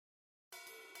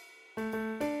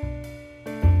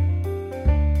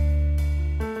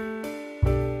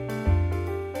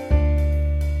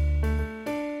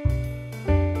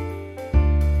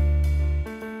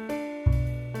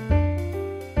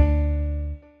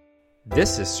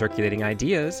This is Circulating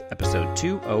Ideas, episode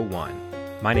 201.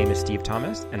 My name is Steve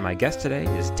Thomas, and my guest today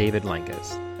is David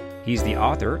Lenkus. He's the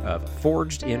author of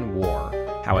Forged in War,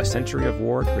 How a Century of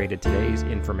War Created Today's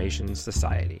Information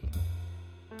Society.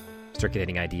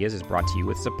 Circulating Ideas is brought to you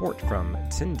with support from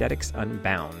Syndetics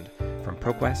Unbound, from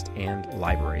ProQuest and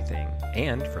LibraryThing,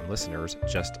 and from listeners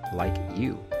just like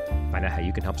you. Find out how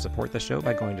you can help support the show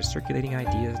by going to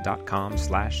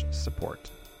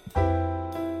circulatingideas.com/support.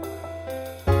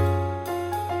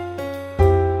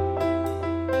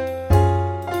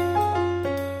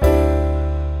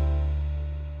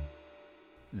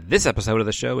 This episode of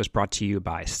the show is brought to you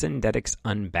by Syndetics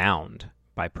Unbound,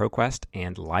 by ProQuest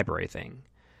and LibraryThing.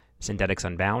 Syndetics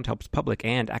Unbound helps public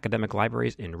and academic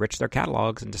libraries enrich their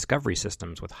catalogs and discovery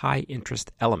systems with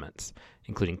high-interest elements,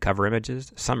 including cover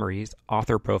images, summaries,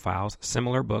 author profiles,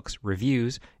 similar books,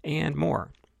 reviews, and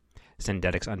more.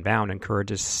 Syndetics Unbound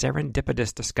encourages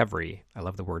serendipitous discovery, I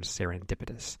love the word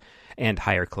serendipitous, and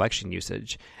higher collection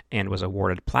usage, and was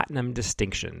awarded Platinum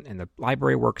Distinction in the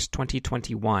LibraryWorks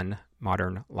 2021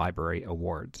 Modern Library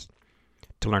Awards.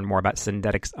 To learn more about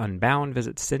Syndetics Unbound,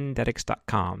 visit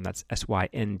syndetics.com. That's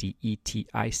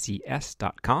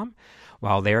syndetics.com.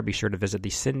 While there, be sure to visit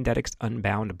the Syndetics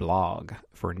Unbound blog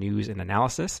for news and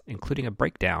analysis, including a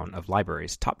breakdown of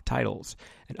libraries' top titles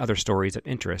and other stories of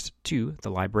interest to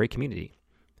the library community.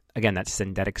 Again, that's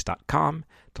syndetics.com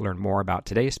to learn more about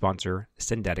today's sponsor,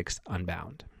 Syndetics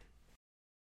Unbound.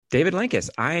 David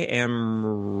Lenkus, I am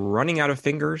running out of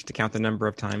fingers to count the number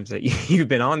of times that you've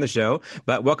been on the show,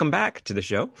 but welcome back to the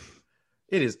show.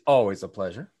 It is always a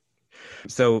pleasure.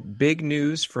 So big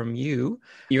news from you.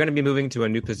 You're going to be moving to a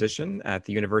new position at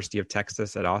the University of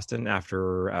Texas at Austin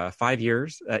after 5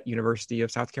 years at University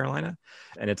of South Carolina.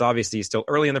 And it's obviously still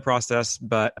early in the process,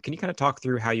 but can you kind of talk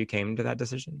through how you came to that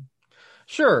decision?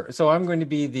 Sure. So I'm going to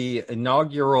be the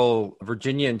inaugural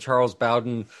Virginia and Charles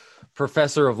Bowden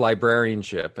Professor of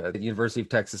Librarianship at the University of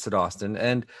Texas at Austin.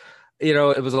 And, you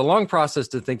know, it was a long process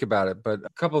to think about it, but a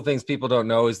couple of things people don't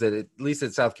know is that at least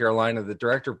at South Carolina, the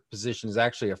director position is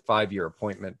actually a 5-year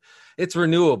appointment. It's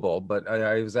renewable, but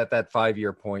I was at that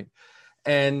 5-year point.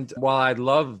 And while I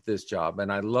love this job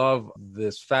and I love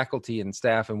this faculty and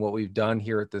staff and what we've done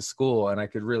here at this school, and I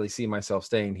could really see myself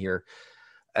staying here,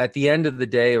 at the end of the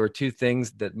day, there were two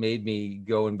things that made me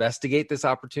go investigate this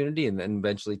opportunity and then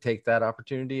eventually take that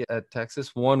opportunity at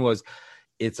Texas. One was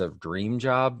it's a dream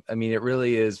job. I mean, it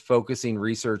really is focusing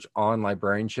research on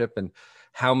librarianship and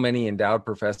how many endowed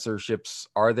professorships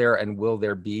are there and will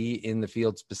there be in the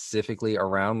field specifically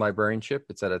around librarianship.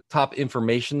 It's at a top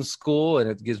information school, and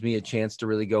it gives me a chance to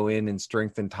really go in and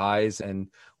strengthen ties and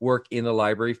work in the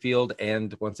library field.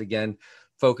 And once again,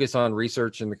 focus on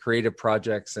research and the creative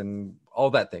projects and all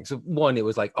that thing. So one, it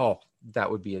was like, oh, that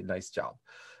would be a nice job.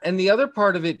 And the other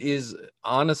part of it is,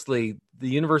 honestly, the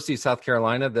University of South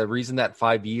Carolina, the reason that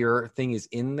 5-year thing is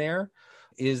in there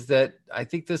is that I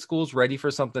think the school's ready for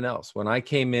something else. When I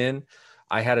came in,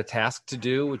 I had a task to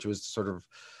do, which was sort of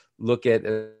look at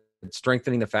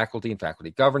strengthening the faculty and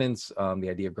faculty governance, the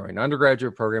idea of growing an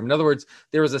undergraduate program. In other words,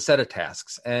 there was a set of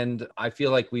tasks, and I feel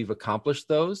like we've accomplished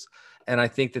those. And I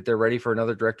think that they're ready for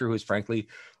another director who's frankly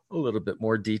a little bit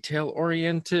more detail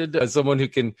oriented, as someone who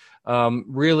can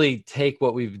really take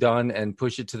what we've done and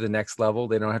push it to the next level.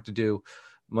 They don't have to do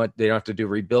much. They don't have to do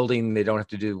rebuilding. They don't have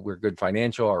to do, we're good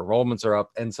financial, our enrollments are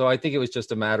up. And so I think it was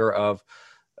just a matter of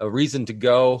a reason to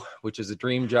go, which is a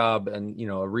dream job, and, you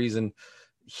know, a reason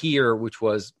here, which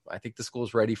was, I think the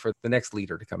school's ready for the next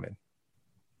leader to come in.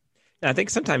 I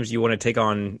think sometimes you want to take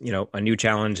on, you know, a new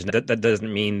challenge, and that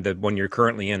doesn't mean the one you're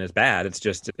currently in is bad. It's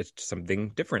something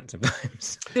different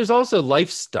sometimes. There's also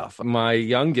life stuff. My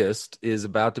youngest is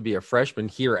about to be a freshman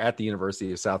here at the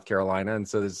University of South Carolina, and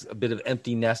so there's a bit of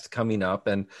empty nest coming up,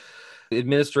 and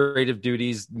administrative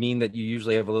duties mean that you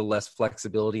usually have a little less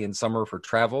flexibility in summer for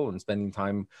travel and spending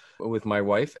time with my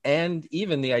wife, and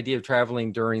even the idea of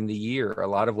traveling during the year. A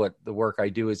lot of what the work I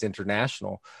do is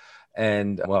international.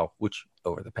 And well, which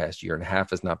over the past year and a half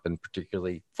has not been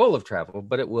particularly full of travel,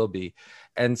 but it will be.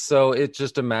 And so it's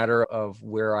just a matter of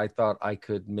where I thought I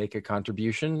could make a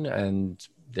contribution. And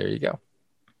there you go.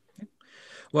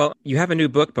 Well, you have a new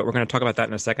book, but we're going to talk about that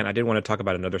in a second. I did want to talk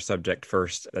about another subject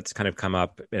first that's kind of come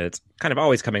up. And it's kind of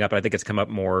always coming up, but I think it's come up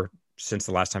more since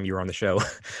the last time you were on the show.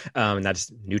 And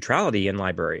that's neutrality in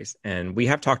libraries. And we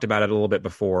have talked about it a little bit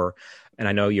before. And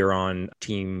I know you're on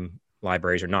team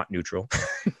libraries are not neutral,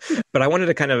 but I wanted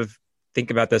to kind of think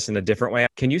about this in a different way.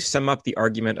 Can you sum up the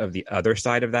argument of the other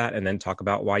side of that and then talk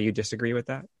about why you disagree with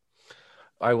that?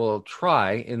 I will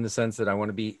try, in the sense that I want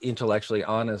to be intellectually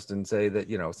honest and say that,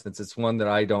 you know, since it's one that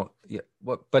I don't,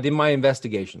 but in my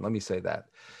investigation, let me say that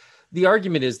The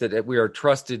argument is that we are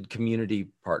trusted community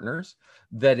partners,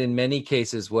 that in many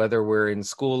cases, whether we're in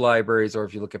school libraries or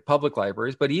if you look at public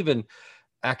libraries, but even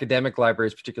academic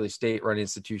libraries, particularly state-run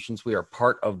institutions, we are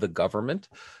part of the government,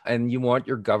 and you want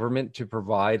your government to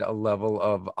provide a level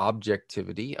of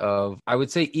objectivity, of, I would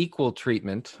say, equal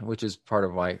treatment, which is part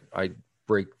of why I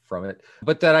break from it.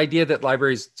 But that idea that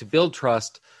libraries, to build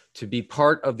trust, to be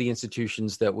part of the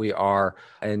institutions that we are,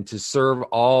 and to serve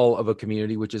all of a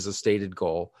community, which is a stated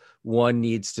goal, one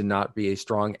needs to not be a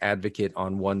strong advocate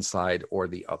on one side or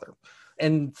the other.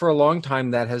 And for a long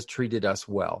time, that has treated us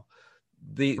well.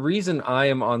 The reason I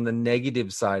am on the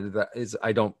negative side of that is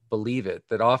I don't believe it,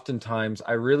 that oftentimes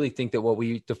I really think that what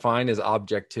we define as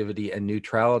objectivity and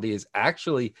neutrality is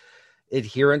actually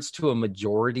adherence to a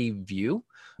majority view,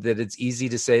 that it's easy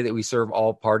to say that we serve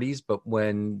all parties, but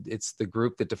when it's the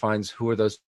group that defines who are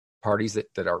those parties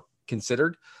that are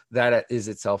considered, that is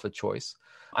itself a choice.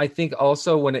 I think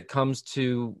also when it comes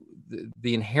to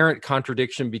the inherent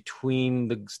contradiction between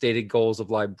the stated goals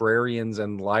of librarians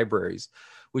and libraries,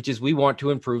 which is we want to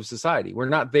improve society. We're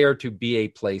not there to be a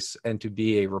place and to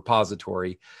be a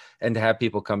repository and to have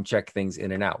people come check things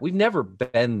in and out. We've never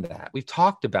been that. We've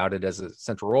talked about it as a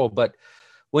central role, but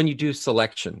when you do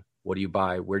selection, what do you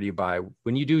buy? Where do you buy?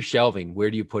 When you do shelving,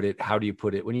 where do you put it? How do you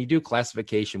put it? When you do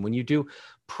classification, when you do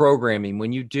programming,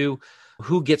 when you do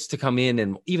who gets to come in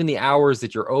and even the hours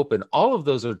that you're open, all of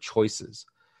those are choices.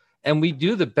 And we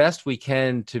do the best we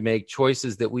can to make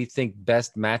choices that we think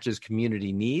best matches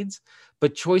community needs.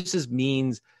 But choices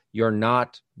means you're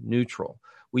not neutral.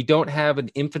 We don't have an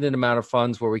infinite amount of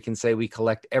funds where we can say we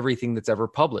collect everything that's ever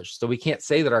published. So we can't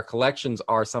say that our collections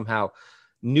are somehow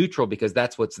neutral because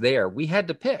that's what's there. We had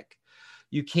to pick.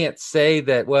 You can't say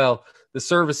that, well, the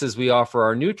services we offer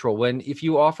are neutral, when if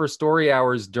you offer story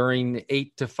hours during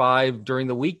 8 to 5 during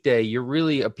the weekday, you're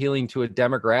really appealing to a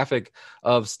demographic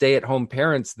of stay-at-home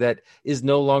parents that is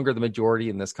no longer the majority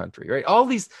in this country, right? All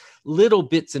these little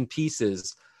bits and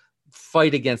pieces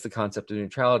fight against the concept of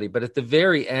neutrality. But at the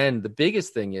very end, the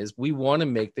biggest thing is we want to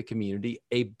make the community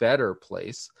a better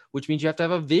place, which means you have to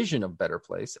have a vision of better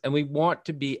place. And we want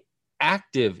to be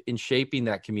active in shaping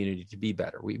that community to be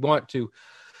better. We want to,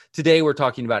 today we're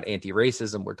talking about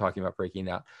anti-racism. We're talking about breaking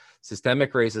out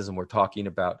systemic racism. We're talking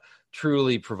about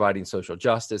truly providing social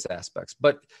justice aspects.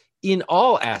 But in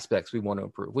all aspects, we want to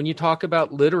improve. When you talk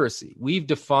about literacy, we've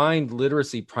defined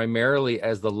literacy primarily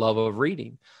as the love of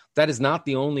reading. That is not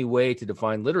the only way to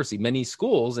define literacy. Many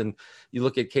schools, and you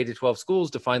look at K-12 schools,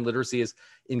 define literacy as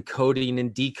encoding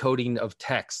and decoding of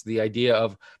text, the idea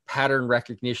of pattern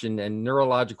recognition and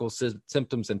neurological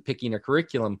symptoms and picking a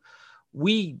curriculum.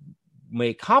 We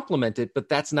may complement it, but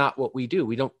that's not what we do.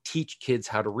 We don't teach kids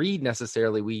how to read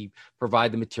necessarily. We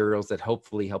provide the materials that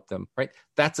hopefully help them, right?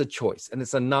 That's a choice, and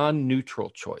it's a non-neutral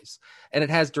choice, and it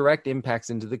has direct impacts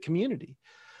into the community.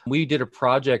 We did a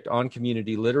project on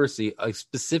community literacy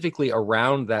specifically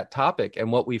around that topic.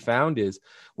 And what we found is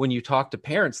when you talk to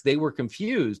parents, they were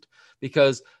confused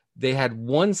because they had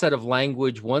one set of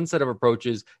language, one set of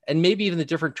approaches, and maybe even the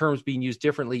different terms being used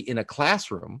differently in a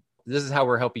classroom. This is how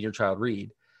we're helping your child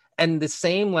read. And the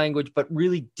same language, but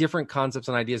really different concepts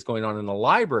and ideas going on in the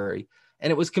library. And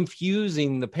it was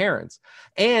confusing the parents.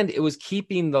 And it was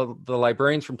keeping the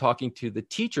librarians from talking to the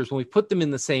teachers. When we put them in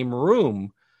the same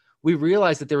room, we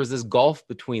realized that there was this gulf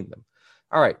between them.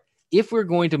 All right, if we're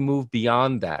going to move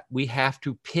beyond that, we have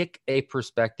to pick a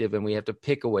perspective and we have to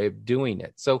pick a way of doing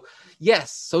it. So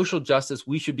yes, social justice,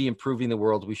 we should be improving the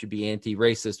world. We should be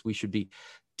anti-racist. We should be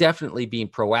definitely being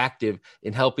proactive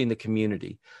in helping the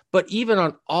community. But even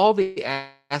on all the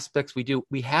aspects we do,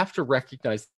 we have to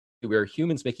recognize we are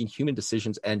humans making human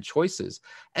decisions and choices,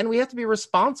 and we have to be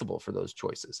responsible for those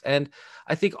choices. And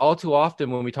I think all too often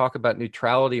when we talk about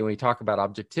neutrality, when we talk about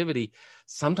objectivity,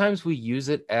 sometimes we use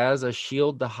it as a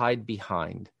shield to hide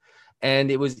behind.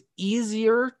 And it was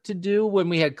easier to do when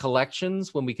we had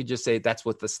collections, when we could just say that's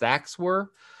what the stacks were.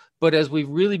 But as we've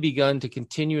really begun to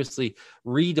continuously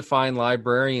redefine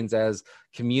librarians as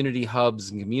community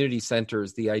hubs and community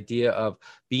centers, the idea of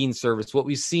being serviced, what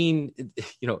we've seen,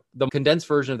 the condensed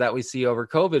version of that we see over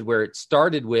COVID, where it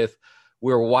started with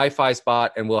we're a Wi-Fi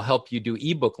spot and we'll help you do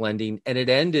ebook lending. And it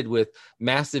ended with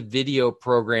massive video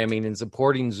programming and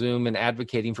supporting Zoom and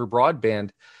advocating for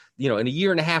broadband. In a year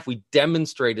and a half, we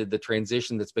demonstrated the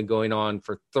transition that's been going on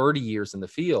for 30 years in the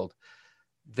field.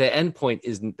 The end point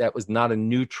is that was not a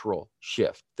neutral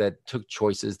shift, that took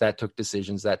choices, that took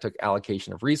decisions, that took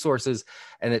allocation of resources,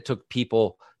 and it took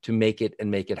people to make it and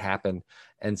make it happen.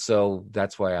 And so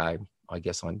that's why I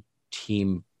guess on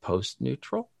team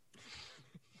post-neutral.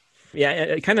 Yeah,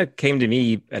 it kind of came to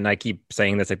me, and I keep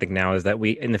saying this, I think now, is that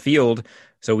we, in the field,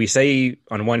 So we say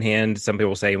on one hand, some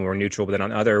people say we're neutral, but then on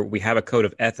the other, we have a code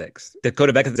of ethics. The code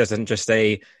of ethics doesn't just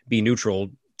say be neutral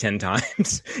 10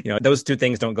 times. Those two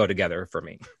things don't go together for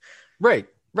me. Right.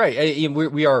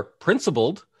 We are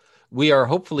principled. We are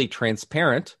hopefully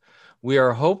transparent. We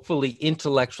are hopefully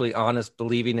intellectually honest,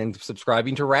 believing and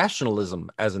subscribing to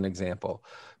rationalism, as an example,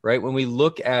 right? When we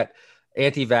look at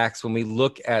anti-vax, when we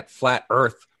look at flat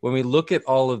earth, when we look at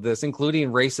all of this, including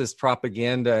racist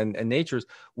propaganda and natures,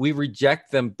 we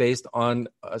reject them based on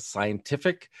a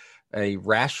scientific, a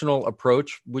rational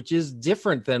approach, which is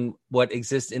different than what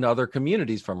exists in other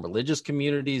communities, from religious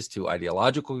communities to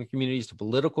ideological communities to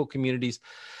political communities.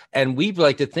 And we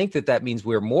like to think that that means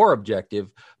we're more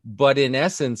objective, but in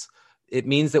essence, it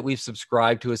means that we've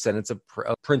subscribed to a sentence of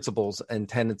principles and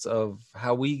tenets of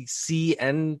how we see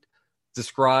and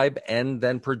describe and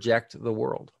then project the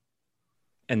world.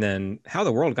 And then how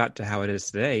the world got to how it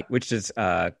is today, which is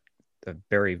a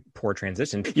very poor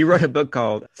transition. You wrote a book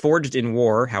called Forged in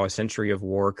War, How a Century of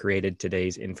War Created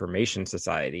Today's Information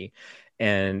Society.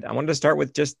 And I wanted to start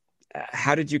with just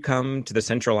how did you come to the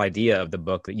central idea of the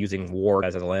book, that using war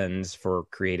as a lens for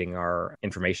creating our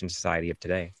information society of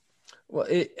today? Well,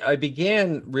 I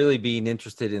began really being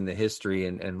interested in the history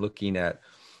and looking at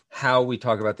how we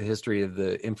talk about the history of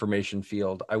the information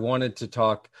field. I wanted to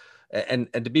talk, and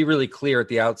to be really clear at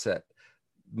the outset,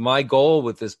 my goal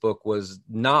with this book was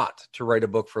not to write a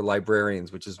book for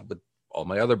librarians, which is what all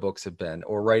my other books have been,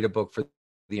 or write a book for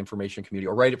the information community,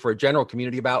 or write it for a general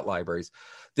community about libraries.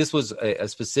 This was a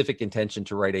specific intention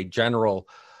to write a general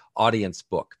audience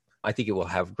book. I think it will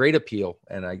have great appeal,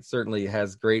 and I certainly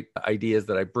has great ideas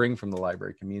that I bring from the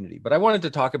library community. But I wanted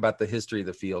to talk about the history of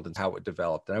the field and how it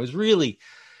developed. And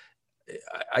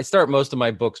I start most of my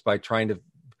books by trying to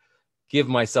give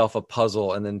myself a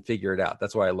puzzle and then figure it out.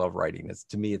 That's why I love writing.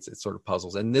 To me, it's sort of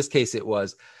puzzles. In this case, it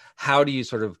was, how do you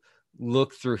sort of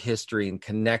look through history and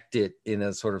connect it in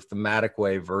a sort of thematic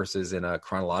way versus in a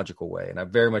chronological way? And I'm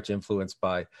very much influenced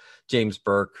by James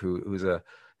Burke, who's a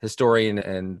historian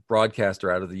and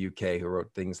broadcaster out of the UK, who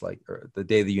wrote things like The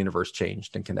Day the Universe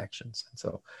Changed and Connections. And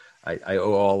so I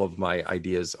owe all of my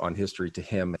ideas on history to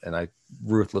him, and I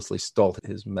ruthlessly stole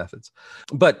his methods.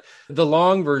 But the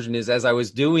long version is, as I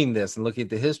was doing this and looking at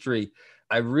the history,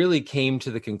 I really came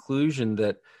to the conclusion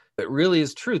that it really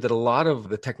is true that a lot of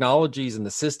the technologies and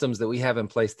the systems that we have in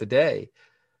place today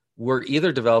were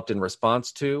either developed in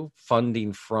response to,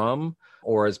 funding from,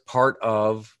 or as part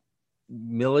of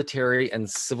military and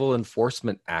civil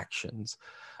enforcement actions.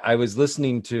 I was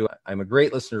listening to, I'm a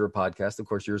great listener to a podcast. Of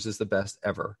course, yours is the best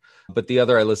ever. But the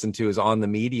other I listened to is On the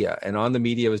Media. And On the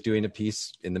Media was doing a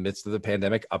piece in the midst of the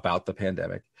pandemic about the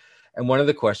pandemic. And one of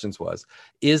the questions was,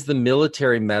 is the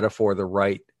military metaphor the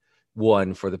right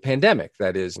one for the pandemic?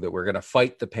 That is, that we're going to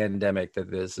fight the pandemic, that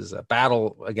this is a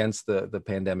battle against the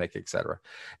pandemic, et cetera.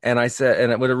 And I said,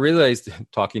 and what I realized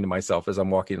talking to myself as I'm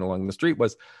walking along the street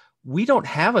was, we don't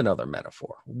have another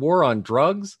metaphor. War on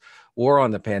drugs, war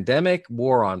on the pandemic,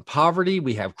 war on poverty.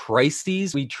 We have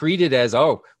crises. We treat it as,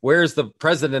 oh, where's the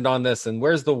president on this? And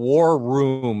where's the war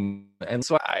room? And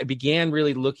so I began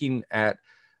really looking at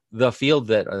the field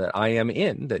that I am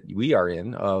in, that we are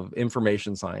in, of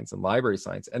information science and library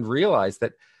science, and realized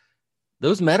that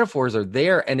those metaphors are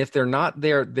there. And if they're not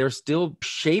there, they're still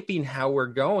shaping how we're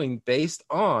going based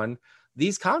on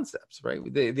these concepts, right?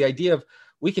 The idea of,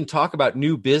 we can talk about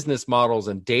new business models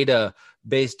and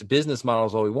data-based business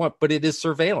models all we want, but it is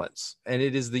surveillance, and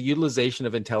it is the utilization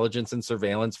of intelligence and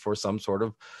surveillance for some sort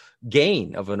of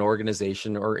gain of an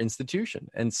organization or institution.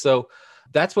 And so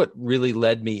that's what really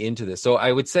led me into this. So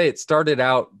I would say it started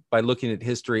out by looking at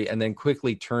history and then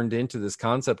quickly turned into this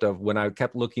concept of, when I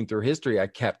kept looking through history, I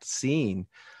kept seeing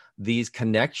these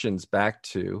connections back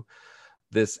to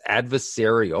this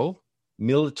adversarial,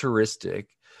 militaristic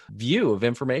view of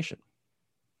information.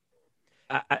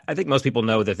 I think most people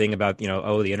know the thing about, the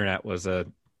internet was a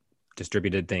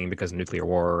distributed thing because of nuclear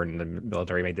war and the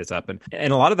military made this up. And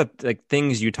a lot of the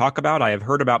things you talk about, I have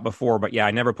heard about before, but yeah,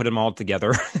 I never put them all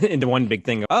together into one big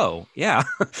thing. Oh, yeah,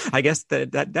 I guess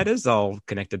that is all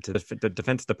connected to the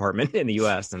Defense Department in the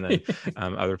U.S. and then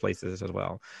other places as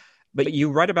well. But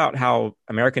you write about how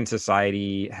American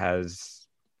society has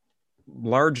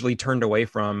largely turned away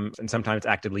from, and sometimes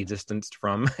actively distanced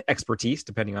from, expertise,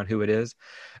 depending on who it is.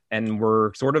 And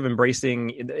we're sort of embracing,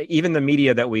 even the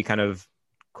media that we kind of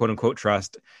quote unquote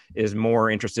trust is more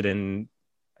interested in,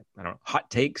 hot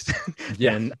takes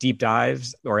and deep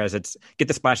dives, or as it's get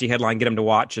the splashy headline, get them to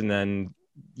watch, and then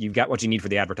you've got what you need for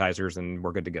the advertisers and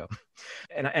we're good to go.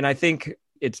 And I think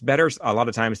it's better a lot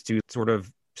of times to sort of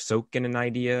soak in an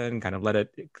idea and kind of let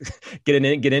it get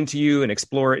into you and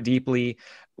explore it deeply.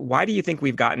 Why do you think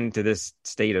we've gotten to this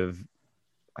state of,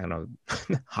 I don't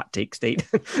know, hot take state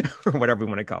or whatever we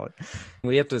want to call it?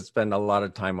 We have to spend a lot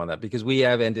of time on that because we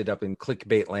have ended up in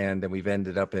clickbait land, and we've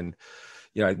ended up in,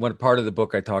 one part of the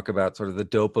book I talk about sort of the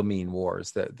dopamine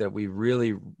wars that we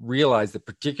really realize that,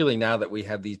 particularly now that we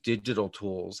have these digital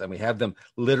tools and we have them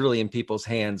literally in people's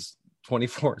hands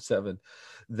 24/7,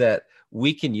 that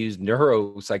we can use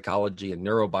neuropsychology and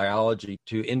neurobiology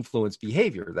to influence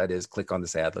behavior. That is, click on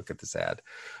this ad, look at this ad,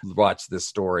 watch this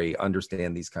story,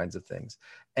 understand these kinds of things.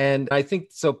 And I think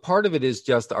so part of it is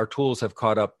just our tools have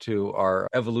caught up to our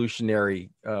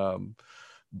evolutionary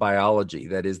biology.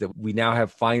 That is, that we now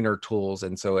have finer tools.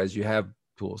 And so as you have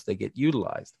tools, they get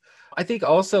utilized. I think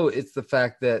also it's the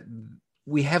fact that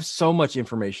we have so much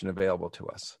information available to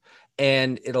us,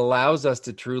 and it allows us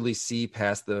to truly see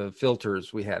past the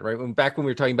filters we had, right? Back when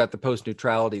we were talking about the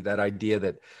post-neutrality, that idea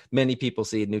that many people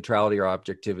see neutrality or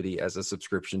objectivity as a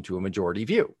subscription to a majority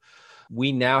view.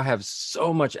 We now have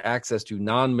so much access to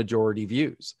non-majority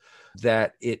views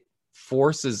that it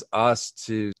forces us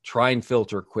to try and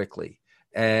filter quickly.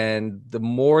 And the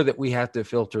more that we have to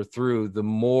filter through, the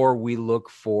more we look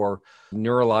for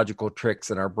neurological tricks,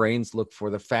 and our brains look for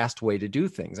the fast way to do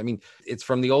things. I mean, it's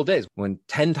from the old days. When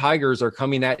 10 tigers are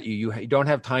coming at you, you don't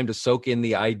have time to soak in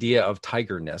the idea of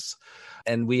tigerness.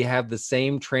 And we have the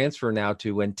same transfer now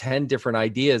to when 10 different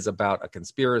ideas about a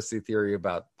conspiracy theory,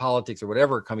 about politics or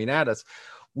whatever are coming at us,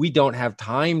 we don't have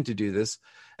time to do this.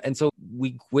 And so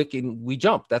we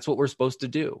jump. That's what we're supposed to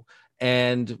do.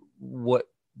 And what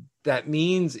that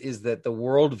means is that the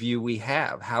worldview we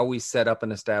have, how we set up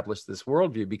and establish this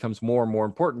worldview, becomes more and more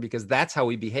important, because that's how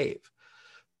we behave,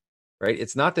 right?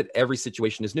 It's not that every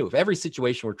situation is new. If every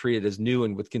situation were treated as new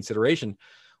and with consideration,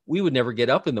 we would never get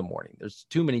up in the morning. There's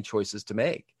too many choices to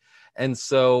make. And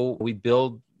so we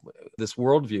build this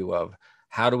worldview of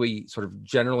how do we sort of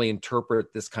generally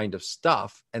interpret this kind of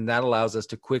stuff? And that allows us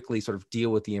to quickly sort of deal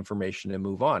with the information and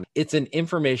move on. It's an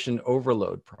information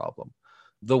overload problem.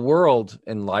 The world,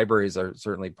 and libraries are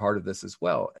certainly part of this as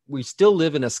well, we still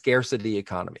live in a scarcity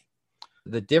economy.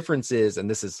 The difference is, and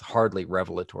this is hardly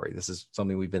revelatory, this is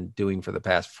something we've been doing for the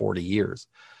past 40 years,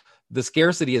 the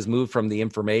scarcity has moved from the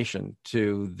information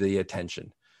to the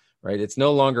attention, right? It's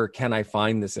no longer, can I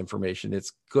find this information?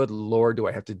 It's, good Lord, do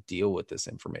I have to deal with this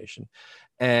information?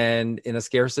 And in a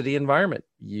scarcity environment,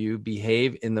 you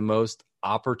behave in the most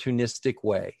opportunistic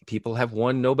way. People have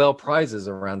won Nobel Prizes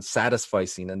around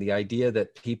satisficing, and the idea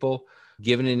that people,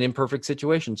 given an imperfect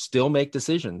situation, still make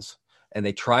decisions, and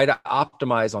they try to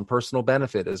optimize on personal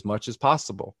benefit as much as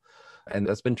possible. And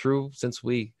that's been true since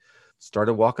we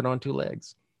started walking on two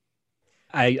legs.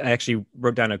 I actually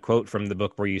wrote down a quote from the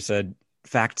book where you said,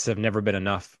 facts have never been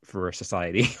enough for a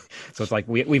society. So it's like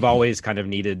we've always kind of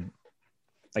needed,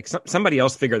 like, somebody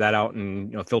else figure that out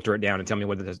and filter it down and tell me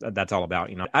what that's all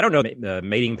about. I don't know the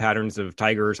mating patterns of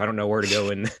tigers. I don't know where to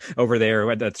go over there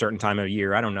at a certain time of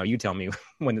year. I don't know. You tell me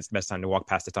when it's the best time to walk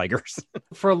past the tigers.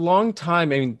 For a long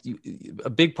time, I mean, a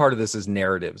big part of this is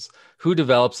narratives. Who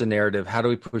develops a narrative? How do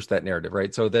we push that narrative,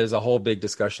 right? So there's a whole big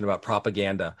discussion about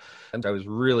propaganda. And I was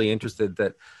really interested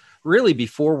that really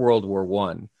before World War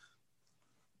I,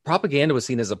 propaganda was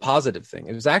seen as a positive thing.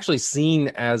 It was actually seen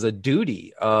as a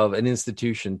duty of an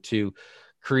institution to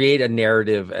create a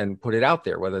narrative and put it out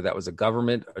there, whether that was a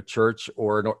government, a church,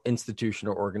 or an institution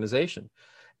or organization.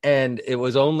 And it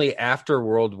was only after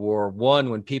World War I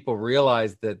when people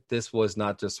realized that this was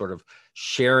not just sort of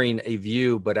sharing a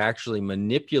view, but actually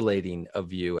manipulating a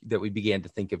view, that we began to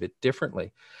think of it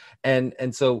differently. And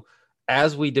so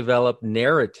as we develop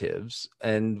narratives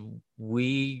and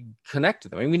we connect to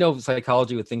them, I mean, we know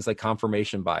psychology with things like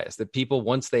confirmation bias, that people,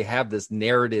 once they have this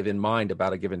narrative in mind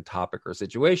about a given topic or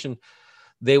situation,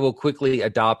 they will quickly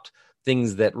adopt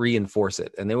things that reinforce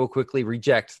it, and they will quickly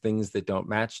reject things that don't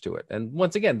match to it. And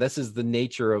once again, this is the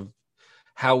nature of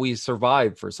how we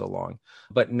survived for so long.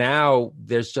 But now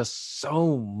there's just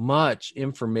so much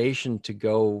information to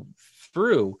go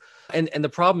through. And the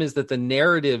problem is that the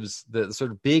narratives, the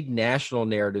sort of big national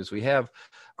narratives we have,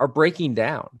 are breaking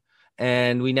down.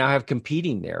 And we now have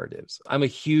competing narratives. I'm a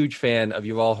huge fan of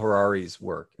Yuval Harari's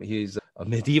work. He's a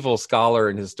medieval scholar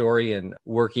and historian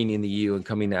working in the EU and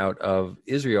coming out of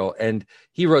Israel. And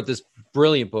he wrote this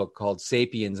brilliant book called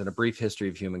Sapiens and a Brief History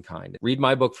of Humankind. Read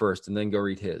my book first and then go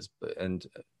read his. And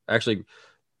actually,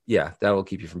 yeah, that will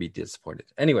keep you from being disappointed.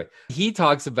 Anyway, he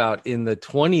talks about in the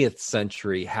 20th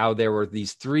century how there were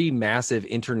these three massive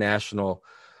international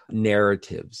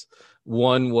narratives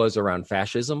One was around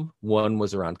fascism, one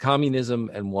was around communism,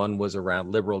 and one was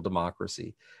around liberal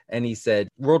democracy. And he said,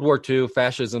 World War II,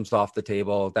 fascism's off the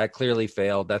table. That clearly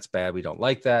failed. That's bad. We don't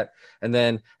like that. And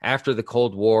then after the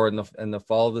Cold War and the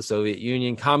fall of the Soviet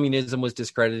Union, communism was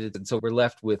discredited. And so we're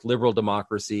left with liberal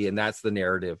democracy, and that's the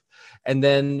narrative. And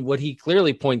then what he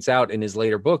clearly points out in his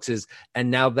later books is, and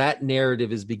now that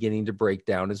narrative is beginning to break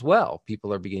down as well.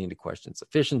 People are beginning to question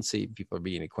sufficiency. People are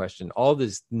beginning to question all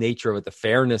this nature of it, the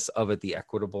fairness of it, the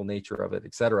equitable nature of it,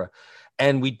 et cetera.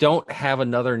 And we don't have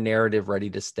another narrative ready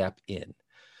to step in.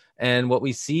 And what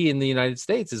we see in the United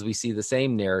States is we see the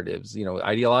same narratives,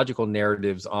 ideological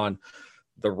narratives on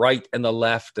the right and the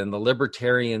left and the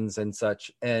libertarians and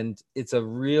such. And it's a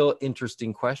real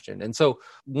interesting question. And so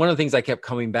one of the things I kept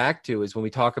coming back to is when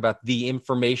we talk about the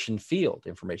information field,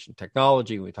 information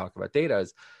technology, when we talk about data,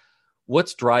 is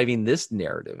what's driving this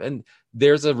narrative? And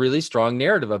there's a really strong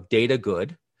narrative of data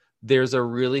good. There's a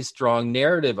really strong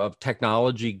narrative of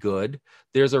technology good.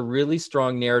 There's a really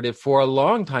strong narrative for a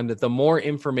long time that the more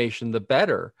information, the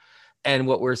better. And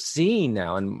what we're seeing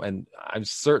now, and I'm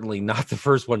certainly not the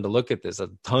first one to look at this,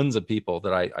 tons of people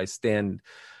that I stand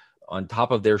on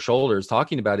top of their shoulders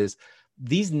talking about, is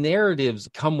these narratives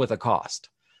come with a cost.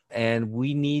 And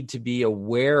we need to be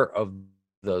aware of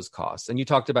those costs. And you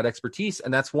talked about expertise,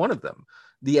 and that's one of them.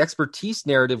 The expertise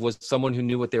narrative was someone who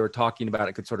knew what they were talking about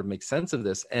and could sort of make sense of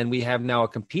this. And we have now a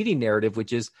competing narrative,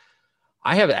 which is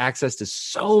I have access to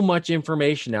so much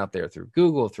information out there through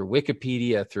Google, through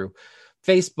Wikipedia, through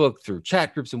Facebook, through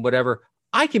chat groups and whatever.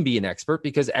 I can be an expert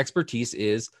because expertise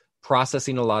is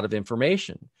processing a lot of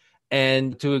information.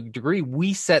 And to a degree,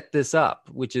 we set this up,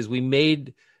 which is we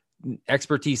made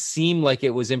expertise seem like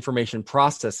it was information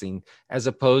processing as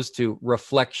opposed to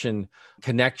reflection,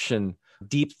 connection,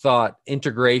 deep thought,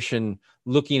 integration,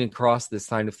 looking across this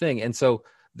kind of thing. And so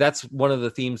that's one of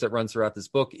the themes that runs throughout this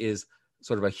book, is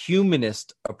sort of a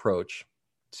humanist approach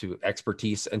to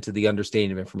expertise and to the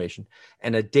understanding of information,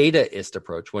 and a dataist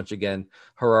approach, once again,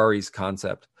 Harari's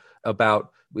concept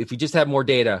about if we just have more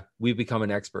data, we become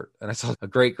an expert. And I saw a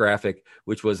great graphic,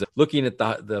 which was looking at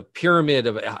the pyramid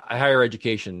of higher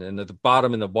education, and at the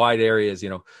bottom in the wide areas,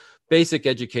 basic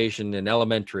education and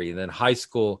elementary, and then high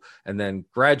school, and then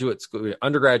graduate school,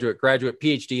 undergraduate, graduate,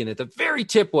 PhD. And at the very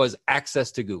tip was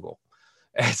access to Google.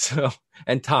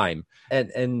 And time.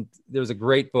 And there was a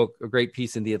great book, a great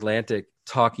piece in The Atlantic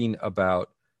talking about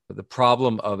the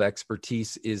problem of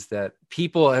expertise is that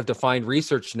people have defined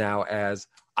research now as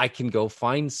I can go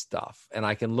find stuff and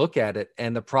I can look at it.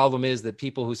 And the problem is that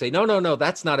people who say, no,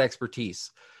 that's not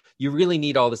expertise. You really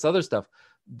need all this other stuff.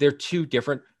 They're two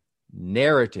different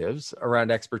narratives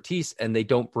around expertise, and they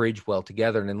don't bridge well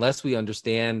together. And unless we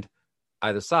understand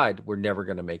either side, we're never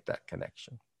going to make that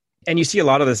connection. And you see a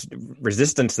lot of this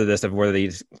resistance to this, of where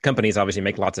these companies obviously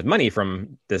make lots of money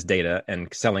from this data and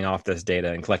selling off this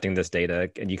data and collecting this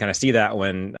data. And you kind of see that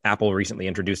when Apple recently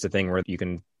introduced a thing where you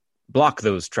can block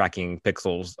those tracking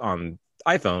pixels on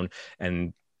iPhone,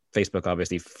 and Facebook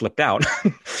obviously flipped out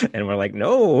and we're like,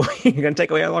 no, you're going to take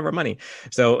away all of our money.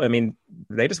 So, I mean,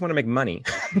 they just want to make money.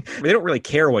 They don't really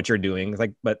care what you're doing,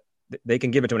 but they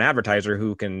can give it to an advertiser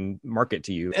who can market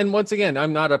to you. And once again,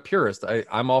 I'm not a purist.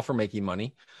 I'm all for making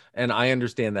money. And I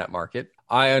understand that market.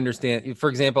 I understand, for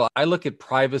example, I look at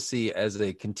privacy as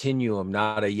a continuum,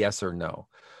 not a yes or no,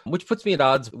 which puts me at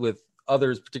odds with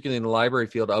others, particularly in the library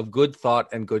field, of good thought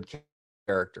and good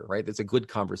character, right? It's a good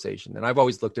conversation. And I've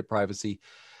always looked at privacy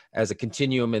as a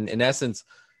continuum. And in essence,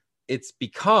 it's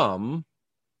become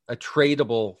a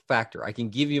tradable factor. I can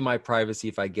give you my privacy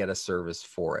if I get a service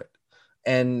for it.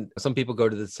 And some people go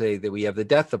to say that we have the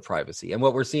death of privacy. And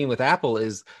what we're seeing with Apple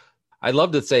is, I'd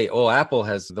love to say, Apple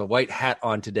has the white hat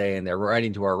on today and they're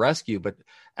riding to our rescue, but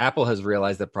Apple has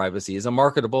realized that privacy is a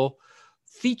marketable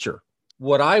feature.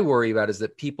 What I worry about is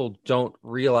that people don't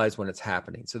realize when it's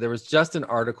happening. So there was just an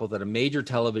article that a major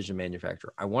television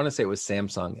manufacturer, I want to say it was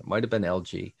Samsung, it might have been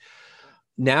LG,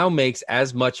 now makes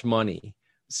as much money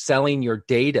selling your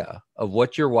data of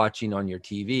what you're watching on your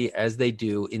TV as they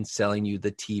do in selling you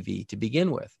the TV to begin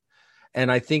with. And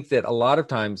I think that a lot of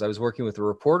times I was working with a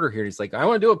reporter here. And he's like, I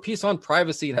want to do a piece on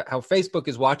privacy, how Facebook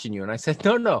is watching you. And I said,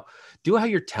 no, do how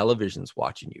your television's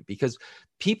watching you, because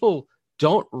people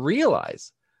don't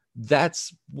realize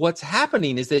that's what's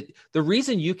happening. Is that the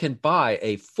reason you can buy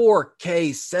a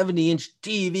 4K 70-inch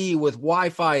TV with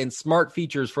Wi-Fi and smart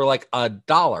features for like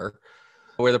 $1,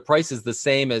 where the price is the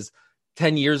same as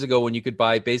 10 years ago when you could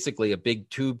buy basically a big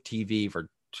tube TV for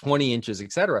 20 inches,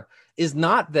 et cetera, is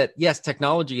not that, yes,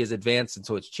 technology is advanced and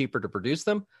so it's cheaper to produce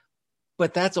them,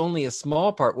 but that's only a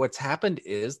small part. What's happened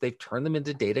is they've turned them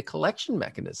into data collection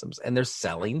mechanisms and they're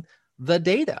selling the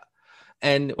data.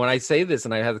 And when I say this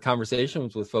and I have the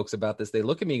conversations with folks about this, they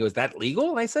look at me and go, is that legal?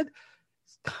 And I said,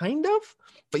 kind of.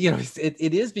 But,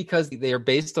 it is because they are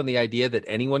based on the idea that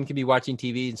anyone can be watching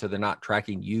TV. And so they're not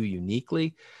tracking you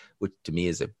uniquely, which to me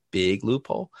is a big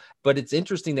loophole. But it's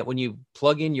interesting that when you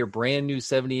plug in your brand new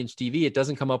 70-inch TV, it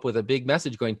doesn't come up with a big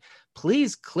message going,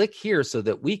 please click here so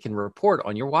that we can report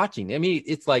on your watching. I mean,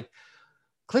 it's like,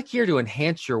 click here to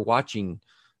enhance your watching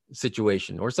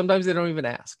situation. Or sometimes they don't even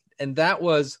ask. And that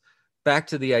was back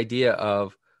to the idea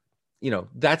of,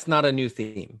 that's not a new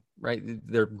theme, right?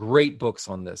 There are great books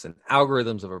on this and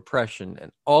algorithms of oppression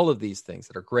and all of these things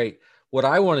that are great. What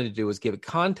I wanted to do was give it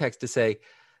context to say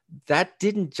that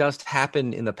didn't just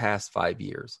happen in the past 5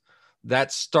 years.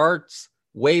 That starts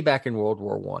way back in World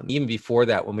War I. Even before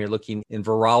that, when we were looking in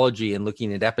virology and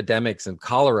looking at epidemics and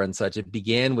cholera and such, it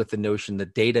began with the notion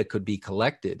that data could be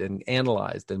collected and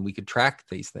analyzed and we could track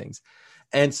these things.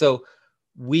 And so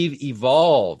we've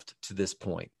evolved to this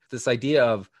point. This idea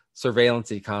of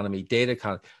surveillance economy, data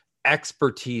economy,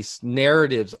 expertise,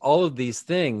 narratives, all of these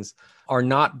things are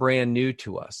not brand new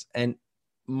to us. And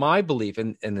my belief,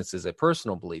 and this is a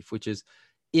personal belief, which is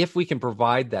if we can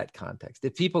provide that context,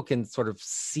 if people can sort of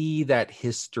see that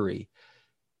history,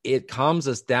 it calms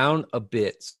us down a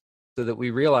bit so that we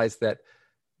realize that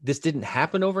this didn't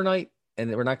happen overnight and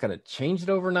that we're not going to change it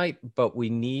overnight, but we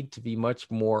need to be much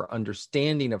more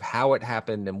understanding of how it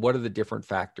happened and what are the different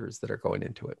factors that are going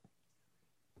into it.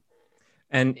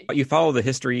 And you follow the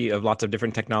history of lots of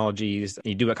different technologies.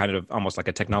 You do it kind of almost like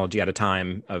a technology at a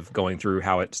time of going through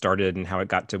how it started and how it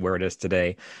got to where it is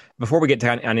today. Before we get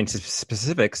into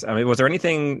specifics, I mean, was there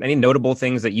any notable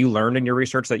things that you learned in your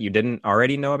research that you didn't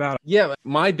already know about? Yeah,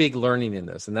 my big learning in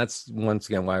this, and that's once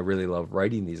again why I really love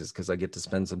writing these, is because I get to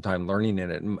spend some time learning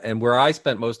in it. And where I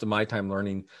spent most of my time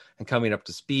learning and coming up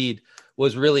to speed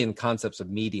was really in concepts of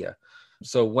media.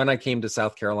 So when I came to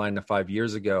South Carolina 5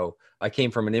 years ago, I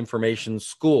came from an information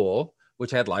school,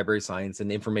 which had library science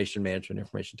and information management,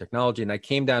 information technology. And I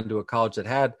came down to a college that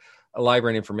had a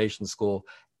library and information school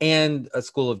and a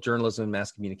school of journalism and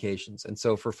mass communications. And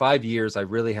so for 5 years, I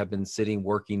really have been sitting,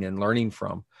 working, and learning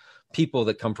from people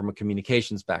that come from a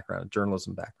communications background,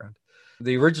 journalism background.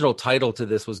 The original title to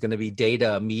this was going to be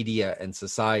Data, Media, and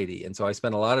Society. And so I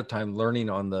spent a lot of time learning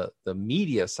on the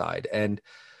media side and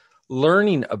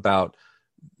learning about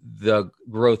the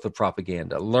growth of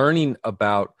propaganda, learning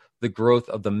about the growth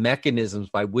of the mechanisms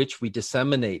by which we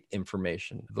disseminate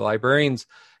information. The librarians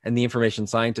and the information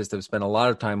scientists have spent a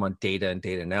lot of time on data and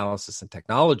data analysis and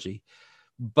technology,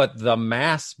 but the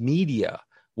mass media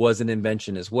was an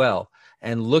invention as well.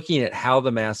 And looking at how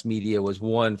the mass media was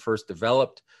first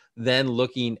developed, then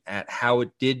looking at how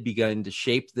it did begin to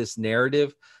shape this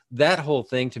narrative, that whole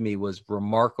thing to me was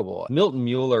remarkable. Milton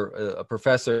Mueller, a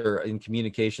professor in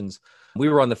communications, we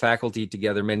were on the faculty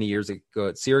together many years ago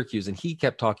at Syracuse, and he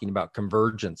kept talking about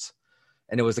convergence.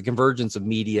 And it was a convergence of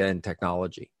media and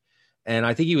technology. And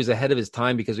I think he was ahead of his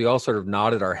time because we all sort of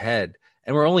nodded our head.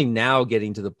 And we're only now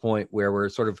getting to the point where we're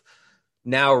sort of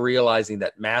now realizing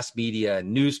that mass media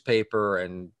and newspaper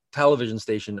and television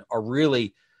station are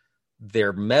really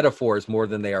their metaphors more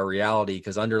than they are reality,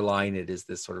 because underlying it is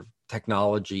this sort of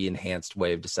technology enhanced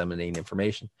way of disseminating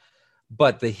information.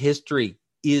 But the history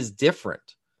is different.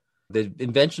 The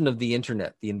invention of the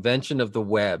internet, the invention of the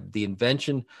web, the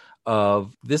invention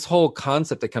of this whole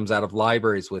concept that comes out of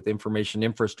libraries with information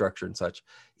infrastructure and such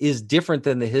is different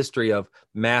than the history of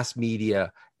mass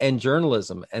media and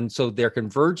journalism. And so they're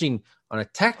converging on a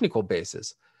technical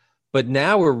basis. But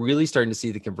now we're really starting to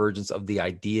see the convergence of the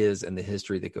ideas and the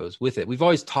history that goes with it. We've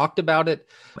always talked about it.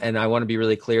 And I want to be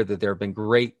really clear that there have been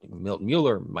great, Milton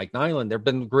Mueller, Mike Nyland, there have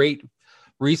been great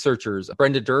researchers,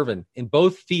 Brenda Dervin, in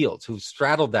both fields who've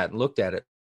straddled that and looked at it.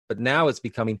 But now it's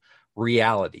becoming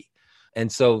reality. And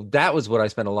so that was what I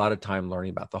spent a lot of time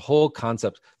learning about. The whole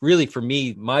concept, really for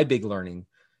me, my big learning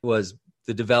was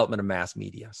the development of mass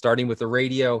media, starting with the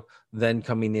radio, then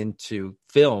coming into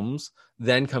films,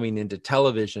 then coming into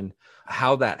television,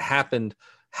 how that happened,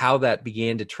 how that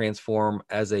began to transform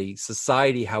as a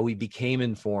society, how we became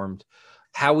informed,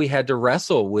 how we had to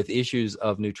wrestle with issues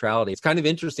of neutrality. It's kind of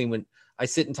interesting when I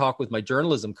sit and talk with my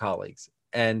journalism colleagues,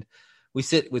 and we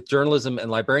sit with journalism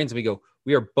and librarians and we go,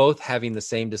 we are both having the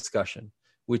same discussion,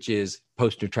 which is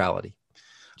post-neutrality.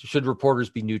 Should reporters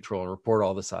be neutral and report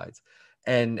all the sides?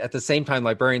 And at the same time,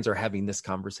 librarians are having this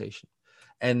conversation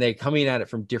and they're coming at it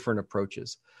from different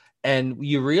approaches. And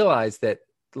you realize that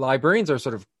librarians are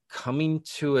sort of coming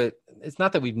to it. It's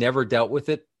not that we've never dealt with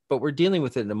it, but we're dealing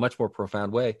with it in a much more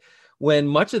profound way. When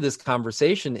much of this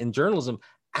conversation in journalism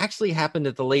actually happened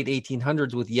at the late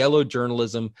 1800s with yellow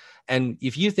journalism. And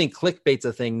if you think clickbait's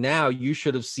a thing now, you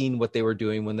should have seen what they were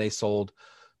doing when they sold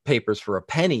papers for a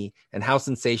penny and how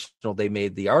sensational they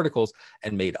made the articles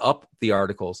and made up the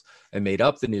articles and made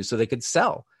up the news so they could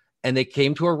sell. And they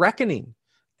came to a reckoning.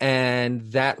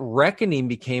 And that reckoning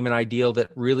became an ideal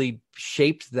that really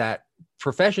shaped that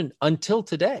profession until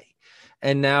today.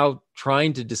 And now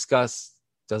trying to discuss,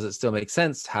 does it still make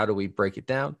sense? How do we break it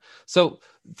down? So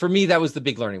for me, that was the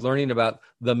big learning about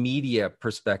the media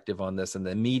perspective on this and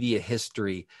the media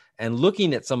history and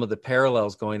looking at some of the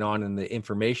parallels going on in the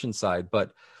information side,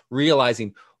 but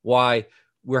realizing why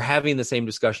we're having the same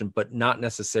discussion, but not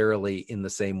necessarily in the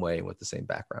same way and with the same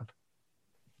background.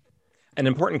 An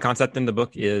important concept in the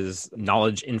book is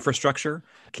knowledge infrastructure.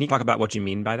 Can you talk about what you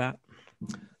mean by that?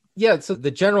 Yeah, so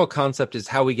the general concept is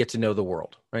how we get to know the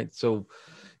world, right? So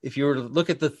if you were to look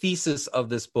at the thesis of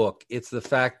this book, it's the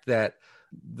fact that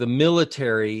the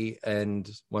military, and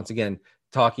once again,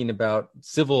 talking about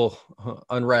civil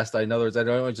unrest, in other words, I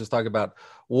don't just talk about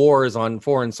wars on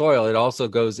foreign soil. It also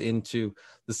goes into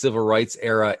the civil rights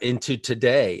era, into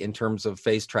today in terms of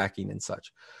face tracking and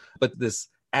such. But this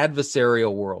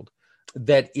adversarial world,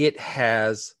 that it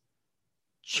has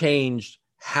changed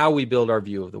how we build our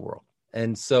view of the world.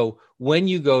 And so when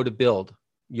you go to build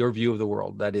your view of the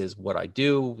world, that is what I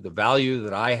do, the value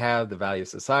that I have, the value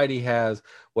society has,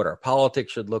 what our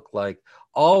politics should look like,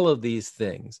 all of these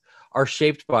things are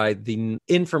shaped by the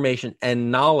information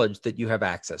and knowledge that you have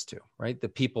access to, right? The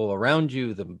people around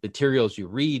you, the materials you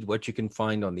read, what you can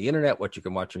find on the internet, what you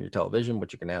can watch on your television,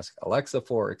 what you can ask Alexa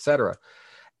for, et cetera.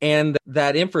 And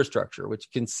that infrastructure, which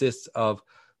consists of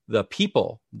the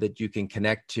people that you can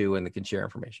connect to and that can share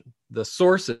information, the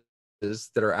sources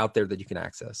that are out there that you can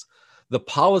access, the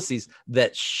policies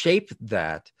that shape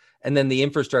that, and then the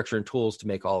infrastructure and tools to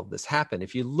make all of this happen.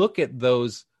 If you look at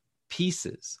those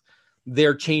pieces,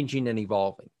 they're changing and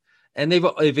evolving. And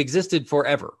they've existed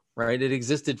forever, right? It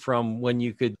existed from when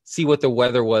you could see what the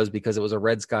weather was because it was a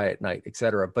red sky at night, et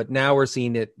cetera. But now we're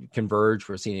seeing it converge.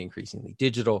 We're seeing it increasingly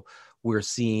digital. We're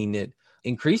seeing it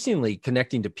increasingly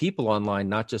connecting to people online,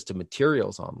 not just to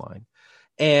materials online.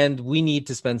 And we need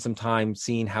to spend some time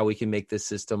seeing how we can make this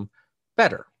system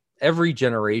better. Every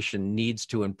generation needs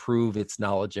to improve its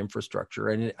knowledge infrastructure,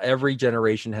 and every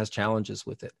generation has challenges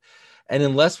with it. And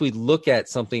unless we look at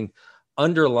something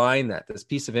underlying that, this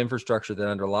piece of infrastructure that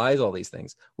underlies all these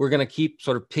things, we're going to keep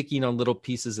sort of picking on little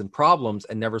pieces and problems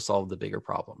and never solve the bigger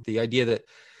problem. The idea that,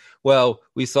 well,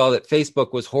 we saw that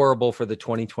Facebook was horrible for the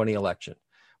 2020 election.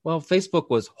 Well,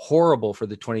 Facebook was horrible for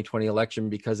the 2020 election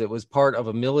because it was part of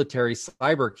a military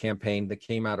cyber campaign that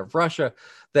came out of Russia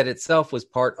that itself was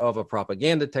part of a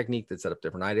propaganda technique that set up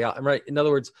different ideologies. Right? In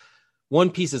other words, one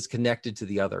piece is connected to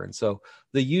the other. And so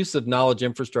the use of knowledge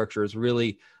infrastructure is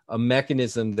really a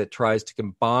mechanism that tries to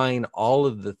combine all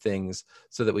of the things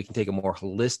so that we can take a more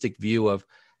holistic view of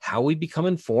how we become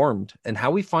informed and how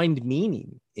we find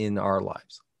meaning in our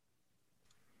lives.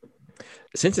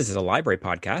 Since this is a library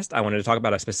podcast, I wanted to talk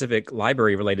about a specific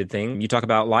library-related thing. You talk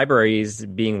about libraries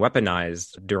being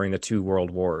weaponized during the two world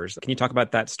wars. Can you talk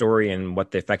about that story and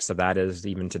what the effects of that is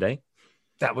even today?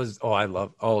 That was,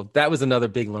 that was another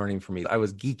big learning for me. I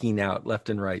was geeking out left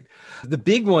and right. The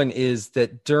big one is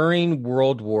that during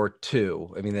World War II,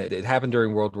 I mean, it happened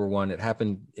during World War I, it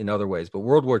happened in other ways, but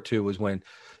World War II was when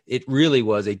it really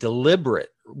was a deliberate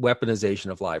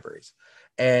weaponization of libraries.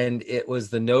 And it was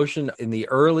the notion in the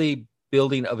early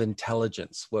building of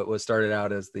intelligence, what was started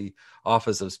out as the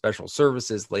Office of Special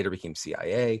Services, later became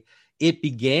CIA. It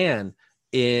began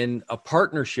in a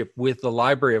partnership with the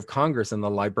Library of Congress and the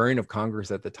Librarian of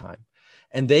Congress at the time.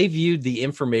 And they viewed the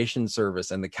information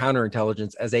service and the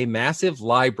counterintelligence as a massive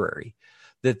library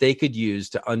that they could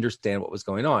use to understand what was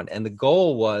going on. And the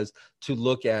goal was to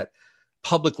look at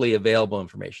publicly available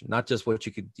information, not just what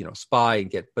you could, spy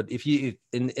and get, but if you,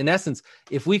 in essence,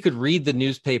 if we could read the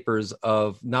newspapers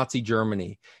of Nazi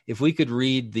Germany, if we could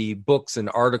read the books and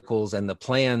articles and the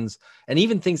plans and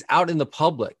even things out in the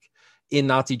public in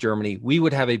Nazi Germany, we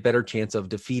would have a better chance of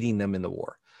defeating them in the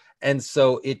war. And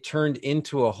so it turned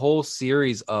into a whole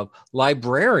series of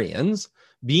librarians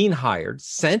being hired,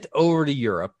 sent over to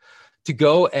Europe to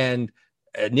go and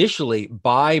initially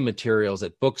buy materials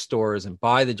at bookstores and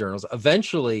buy the journals.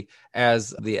 Eventually,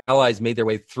 as the Allies made their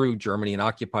way through Germany and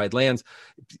occupied lands,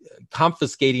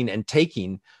 confiscating and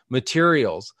taking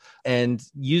materials and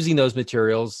using those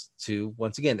materials to,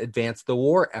 once again, advance the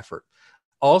war effort.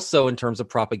 Also in terms of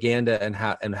propaganda and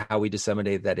how we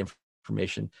disseminate that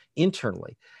information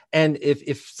internally. And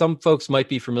if some folks might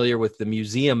be familiar with the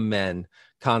museum men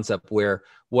concept where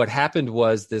what happened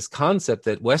was this concept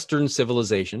that Western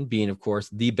civilization, being, of course,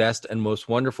 the best and most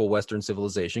wonderful Western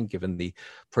civilization, given the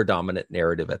predominant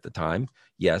narrative at the time,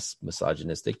 yes,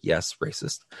 misogynistic, yes,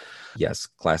 racist, yes,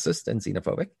 classist and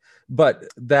xenophobic, but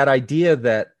that idea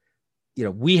that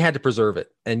we had to preserve it.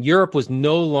 And Europe was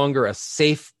no longer a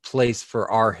safe place for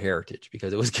our heritage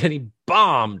because it was getting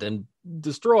bombed and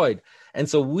destroyed. And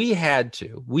so we,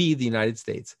 the United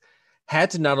States,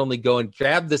 had to not only go and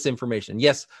grab this information.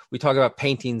 Yes, we talk about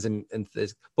paintings and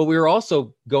this, but we were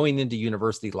also going into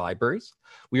university libraries.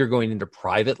 We were going into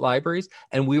private libraries,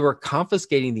 and we were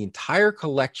confiscating the entire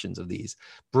collections of these,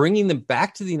 bringing them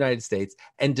back to the United States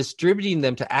and distributing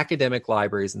them to academic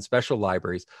libraries and special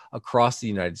libraries across the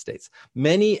United States.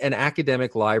 Many an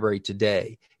academic library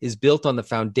today is built on the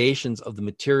foundations of the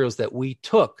materials that we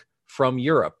took from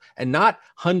Europe, and not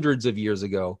hundreds of years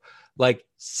ago, like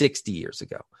 60 years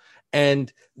ago.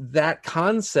 And that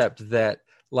concept that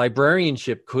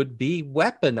librarianship could be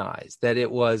weaponized, that it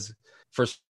was for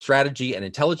strategy and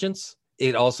intelligence.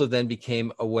 It also then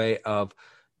became a way of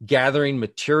gathering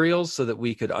materials so that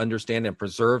we could understand and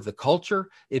preserve the culture.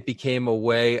 It became a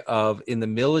way of, in the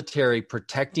military,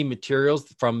 protecting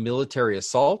materials from military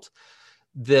assault.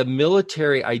 The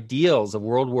military ideals of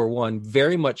World War I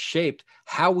very much shaped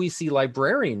how we see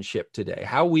librarianship today,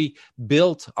 how we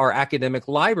built our academic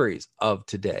libraries of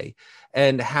today,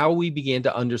 and how we began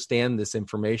to understand this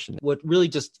information. What really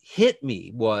just hit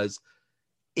me was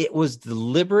it was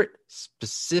deliberate,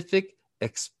 specific,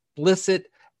 explicit,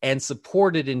 and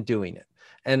supported in doing it.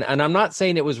 And I'm not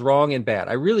saying it was wrong and bad.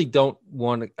 I really don't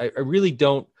want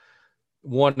to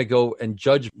go and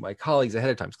judge my colleagues ahead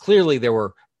of time. Clearly, there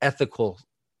were ethical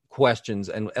questions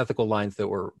and ethical lines that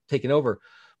were taken over.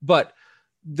 But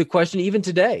the question, even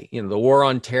today, the war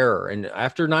on terror, and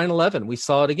after 9/11, we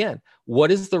saw it again. What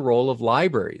is the role of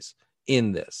libraries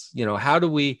in this? How do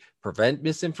we prevent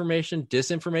misinformation,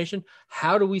 disinformation?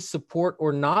 How do we support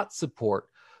or not support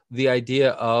the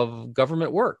idea of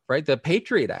government work, right? The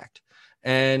Patriot Act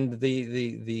and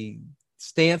the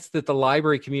stance that the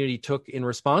library community took in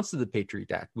response to the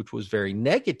Patriot Act, which was very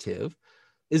negative,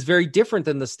 is very different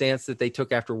than the stance that they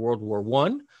took after World War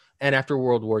I and after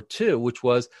World War II, which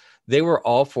was they were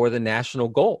all for the national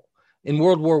goal. In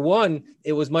World War I,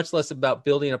 it was much less about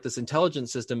building up this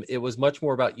intelligence system. It was much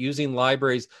more about using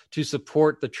libraries to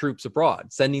support the troops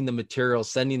abroad, sending them materials,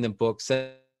 sending them books,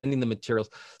 sending them materials,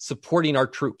 supporting our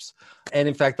troops. And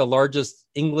in fact, the largest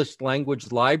English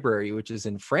language library, which is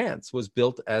in France, was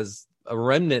built as a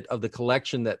remnant of the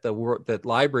collection that that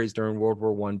libraries during World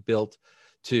War I built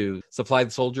to supply the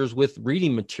soldiers with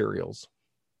reading materials.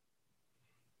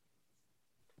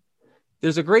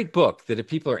 There's a great book that if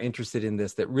people are interested in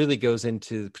this, that really goes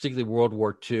into particularly World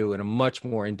War II in a much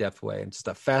more in-depth way, and just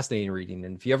a fascinating reading.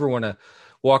 And if you ever want to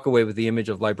walk away with the image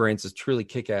of librarians as truly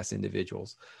kick-ass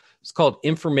individuals, it's called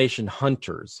Information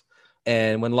Hunters.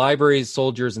 And when libraries,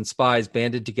 soldiers, and spies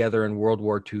banded together in World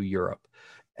War II Europe.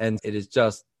 And it is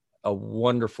just a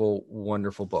wonderful,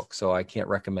 wonderful book. So I can't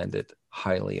recommend it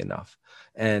highly enough.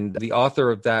 And the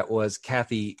author of that was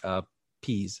Kathy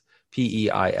Peiss,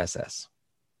 Peiss.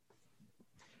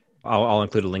 I'll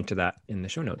include a link to that in the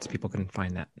show notes. People can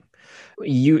find that.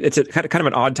 It's a kind of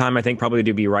an odd time, I think, probably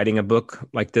to be writing a book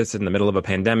like this in the middle of a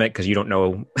pandemic, because you don't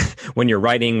know when you're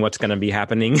writing what's going to be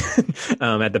happening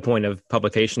at the point of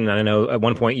publication. And I know at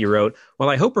one point you wrote, well,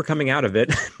 I hope we're coming out of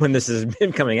it when this has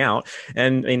been coming out.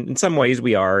 And in some ways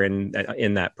we are in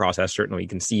that process. Certainly you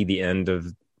can see the end of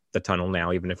the tunnel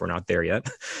now, even if we're not there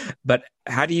yet. But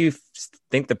how do you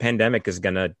think the pandemic is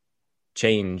going to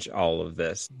change all of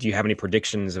this? Do you have any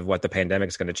predictions of what the pandemic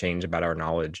is going to change about our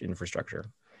knowledge infrastructure?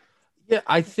 Yeah,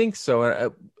 I think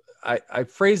so. I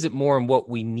phrase it more in what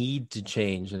we need to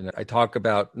change. And I talk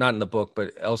about, not in the book,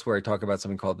 but elsewhere, I talk about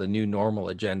something called the new normal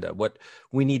agenda, what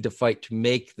we need to fight to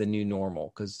make the new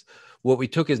normal. Because what we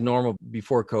took as normal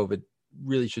before COVID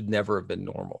really should never have been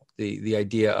normal. The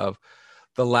idea of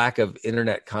the lack of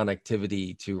internet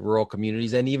connectivity to rural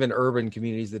communities and even urban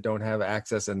communities that don't have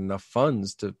access and enough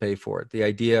funds to pay for it. The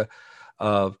idea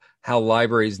of how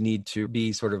libraries need to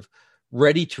be sort of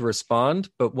ready to respond.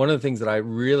 But one of the things that I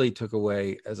really took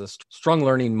away as a strong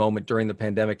learning moment during the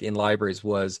pandemic in libraries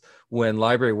was when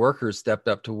library workers stepped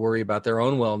up to worry about their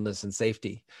own wellness and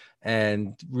safety,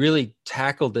 and really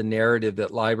tackled the narrative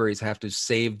that libraries have to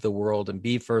save the world and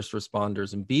be first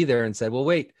responders, and be there and said, well,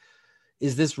 wait,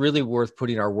 is this really worth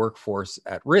putting our workforce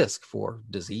at risk for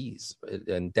disease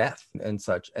and death and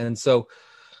such? And so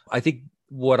I think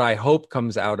what I hope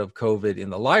comes out of COVID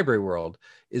in the library world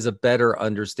is a better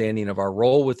understanding of our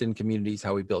role within communities,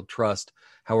 how we build trust,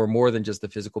 how we're more than just the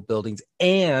physical buildings,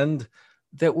 and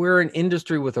that we're an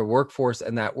industry with a workforce,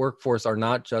 and that workforce are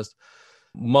not just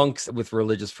monks with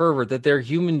religious fervor, that they're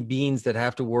human beings that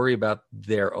have to worry about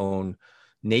their own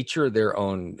nature, their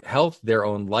own health, their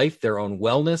own life, their own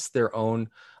wellness, their own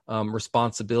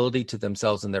responsibility to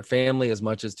themselves and their family as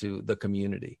much as to the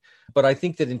community. But I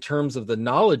think that in terms of the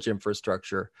knowledge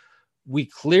infrastructure, we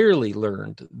clearly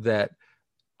learned that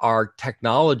our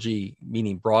technology,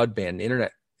 meaning broadband,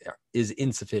 internet, is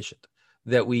insufficient.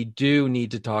 That we do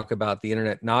need to talk about the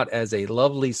internet not as a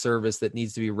lovely service that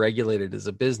needs to be regulated as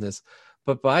a business,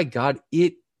 but by God,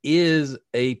 it is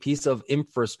a piece of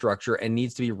infrastructure and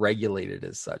needs to be regulated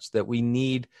as such. That we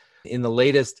need, in the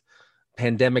latest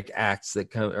pandemic acts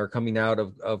that are coming out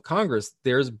of Congress,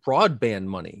 there's broadband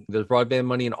money. There's broadband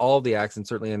money in all the acts and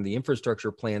certainly in the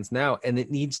infrastructure plans now, and it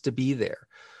needs to be there.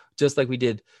 Just like we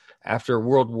did after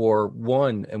World War I,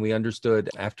 and we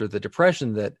understood after the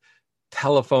Depression that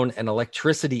telephone and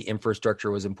electricity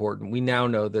infrastructure was important. We now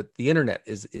know that the internet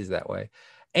is that way.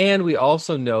 And we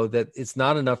also know that it's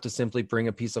not enough to simply bring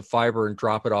a piece of fiber and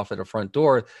drop it off at a front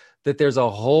door, that there's a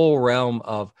whole realm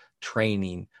of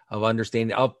training, of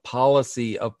understanding, of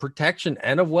policy, of protection,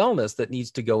 and of wellness that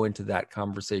needs to go into that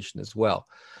conversation as well.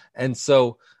 And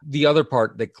so the other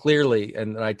part that clearly,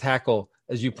 and I tackle,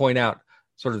 as you point out,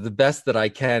 sort of the best that I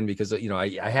can, because,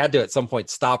 I had to at some point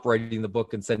stop writing the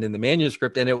book and send in the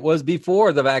manuscript. And it was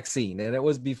before the vaccine, and it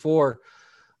was before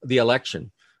the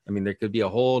election. I mean, there could be a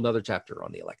whole nother chapter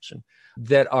on the election,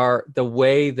 that are the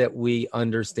way that we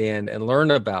understand and learn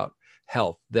about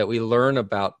health, that we learn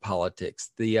about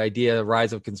politics, the idea of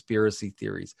rise of conspiracy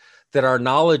theories, that our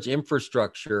knowledge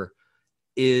infrastructure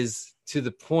is to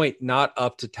the point not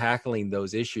up to tackling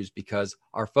those issues, because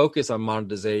our focus on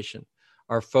monetization,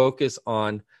 our focus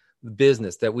on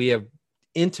business, that we have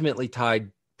intimately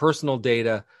tied personal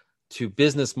data to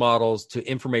business models, to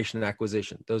information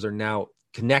acquisition. Those are now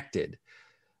connected.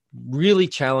 Really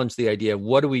challenge the idea of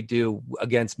what do we do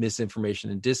against misinformation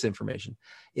and disinformation.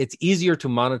 It's easier to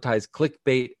monetize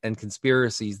clickbait and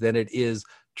conspiracies than it is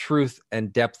truth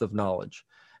and depth of knowledge.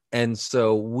 And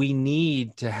so we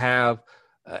need to have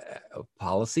a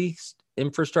policy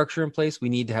infrastructure in place. We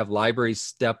need to have libraries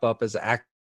step up as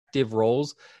active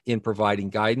roles in providing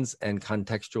guidance and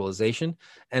contextualization.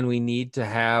 And we need to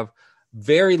have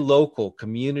very local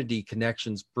community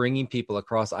connections, bringing people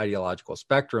across ideological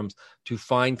spectrums to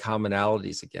find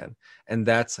commonalities again. And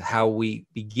that's how we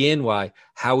begin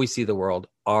how we see the world,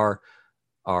 our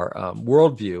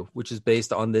worldview, which is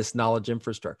based on this knowledge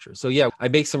infrastructure. So yeah, I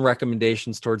make some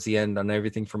recommendations towards the end on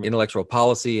everything from intellectual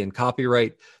policy and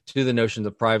copyright to the notions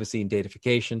of privacy and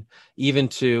datafication, even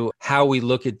to how we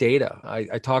look at data.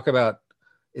 I talk about,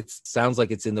 it sounds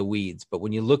like it's in the weeds, but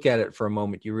when you look at it for a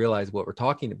moment, you realize what we're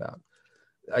talking about.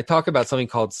 I talk about something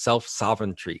called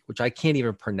self-sovereignty, which I can't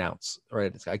even pronounce,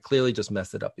 right? I clearly just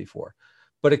messed it up before,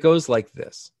 but it goes like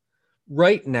this.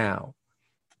 Right now,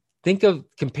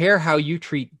 compare how you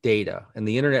treat data, and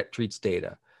the internet treats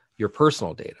data, your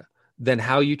personal data, than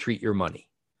how you treat your money.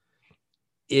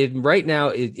 Right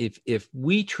now, if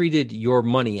we treated your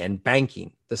money and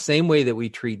banking the same way that we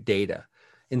treat data,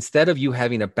 instead of you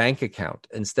having a bank account,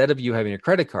 instead of you having a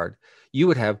credit card, you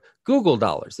would have Google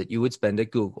dollars that you would spend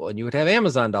at Google, and you would have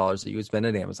Amazon dollars that you would spend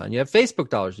at Amazon. You have Facebook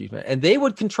dollars that you spend, and they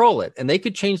would control it, and they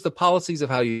could change the policies of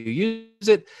how you use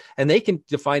it, and they can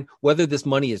define whether this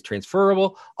money is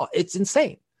transferable. It's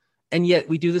insane. And yet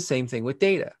we do the same thing with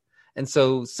data. And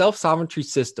so self-sovereignty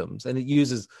systems, and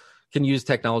it can use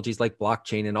technologies like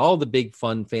blockchain and all the big,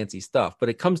 fun, fancy stuff. But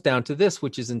it comes down to this,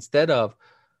 which is instead of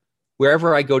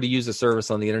wherever I go to use a service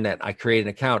on the internet, I create an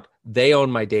account. They own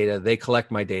my data. They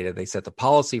collect my data. They set the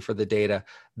policy for the data.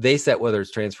 They set whether it's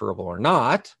transferable or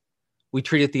not. We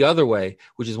treat it the other way,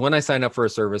 which is when I sign up for a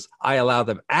service, I allow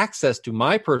them access to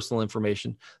my personal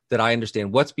information, that I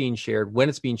understand what's being shared, when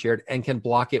it's being shared, and can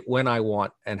block it when I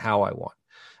want and how I want.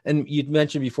 And you'd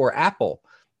mentioned before Apple.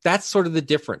 That's sort of the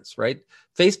difference, right?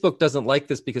 Facebook doesn't like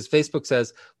this because Facebook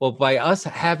says, well, by us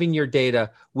having your data,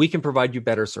 we can provide you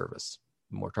better service.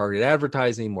 More targeted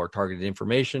advertising, more targeted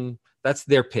information. That's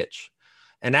their pitch.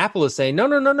 And Apple is saying,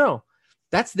 no.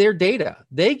 That's their data.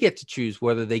 They get to choose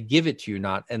whether they give it to you or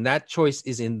not. And that choice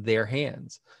is in their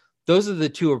hands. Those are the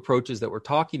two approaches that we're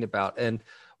talking about. And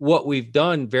what we've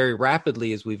done very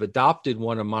rapidly is we've adopted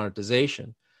one of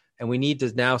monetization. And we need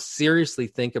to now seriously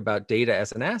think about data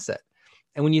as an asset.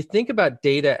 And when you think about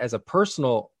data as a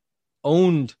personal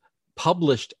owned,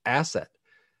 published asset,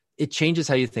 it changes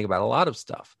how you think about a lot of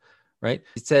stuff. Right?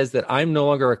 It says that I'm no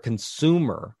longer a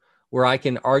consumer where I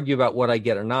can argue about what I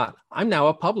get or not. I'm now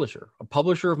a publisher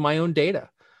of my own data.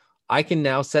 I can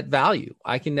now set value.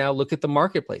 I can now look at the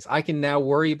marketplace. I can now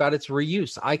worry about its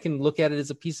reuse. I can look at it as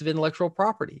a piece of intellectual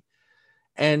property.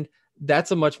 And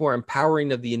that's a much more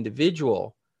empowering of the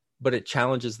individual, but it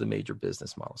challenges the major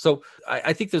business model. So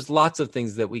I think there's lots of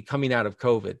things that coming out of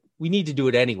COVID, we need to do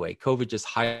it anyway. COVID just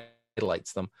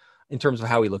highlights them in terms of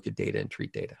how we look at data and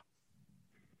treat data.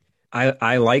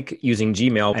 I like using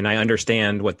Gmail, and I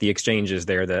understand what the exchange is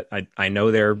there, that I know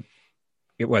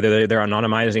whether they're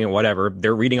anonymizing it, whatever,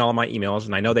 they're reading all of my emails,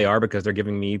 and I know they are because they're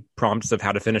giving me prompts of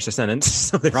how to finish a sentence.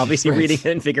 So they're obviously reading it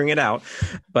and figuring it out.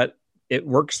 But it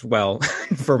works well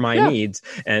for my needs,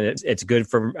 and it's good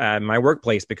for my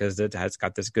workplace because it has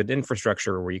got this good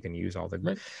infrastructure where you can use all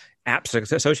the apps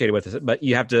associated with it. But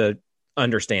you have to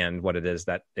understand what it is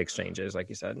that exchange is, like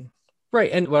you said.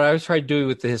 Right. And what I was trying to do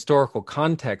with the historical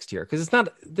context here, because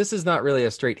this is not really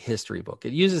a straight history book.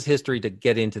 It uses history to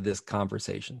get into this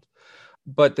conversation.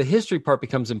 But the history part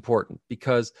becomes important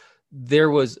because there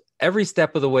was every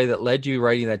step of the way that led you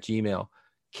writing that Gmail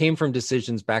came from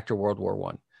decisions back to World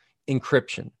War I.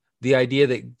 Encryption, the idea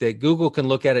that Google can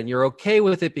look at it and you're okay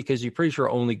with it because you're pretty sure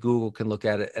only Google can look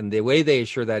at it. And the way they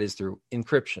assure that is through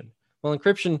encryption. Well,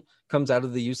 encryption comes out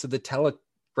of the use of the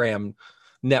telegram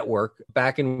network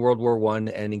back in World War I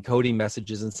and encoding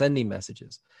messages and sending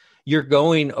messages. You're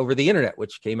going over the internet,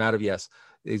 which came out of,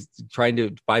 is trying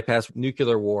to bypass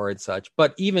nuclear war and such,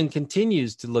 but even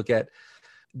continues to look at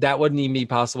that wouldn't even be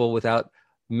possible without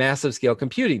massive scale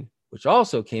computing, which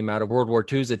also came out of World War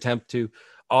II's attempt to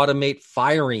automate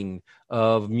firing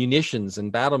of munitions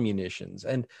and battle munitions.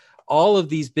 And all of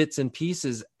these bits and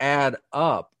pieces add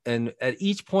up. And at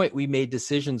each point, we made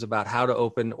decisions about how to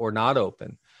open or not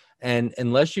open. And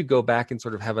unless you go back and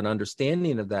sort of have an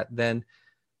understanding of that, then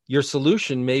your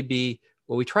solution may be,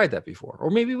 well, we tried that before, or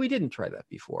maybe we didn't try that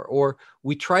before, or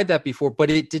we tried that before,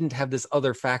 but it didn't have this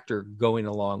other factor going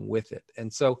along with it.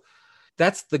 And so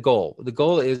that's the goal. The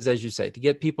goal is, as you say, to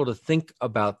get people to think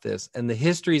about this, and the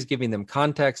history is giving them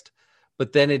context,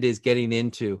 but then it is getting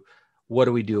into what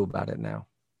do we do about it now?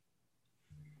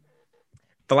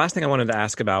 The last thing I wanted to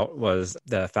ask about was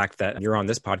the fact that you're on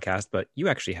this podcast, but you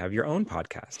actually have your own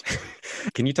podcast.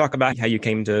 Can you talk about how you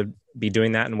came to be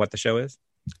doing that and what the show is?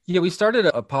 Yeah, we started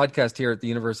a podcast here at the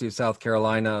University of South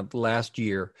Carolina last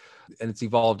year, and it's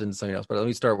evolved into something else. But let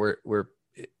me start where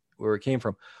it came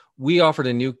from. We offered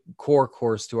a new core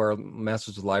course to our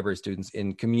Masters of Library students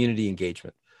in community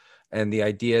engagement, and the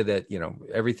idea that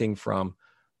everything from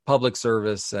public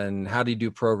service and how do you do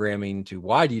programming to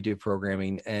why do you do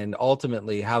programming, and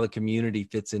ultimately how the community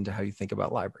fits into how you think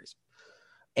about libraries.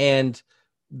 And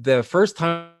the first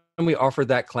time we offered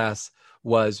that class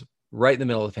was right in the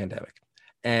middle of the pandemic.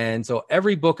 And so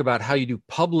every book about how you do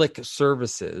public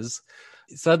services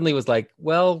suddenly was like,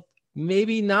 well,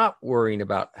 maybe not worrying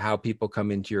about how people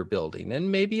come into your building.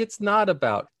 And maybe it's not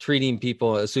about treating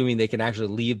people, assuming they can actually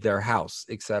leave their house,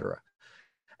 et cetera.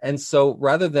 And so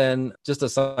rather than just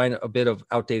assign a bit of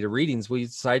outdated readings, we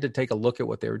decided to take a look at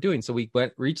what they were doing. So we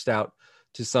reached out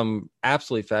to some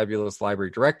absolutely fabulous library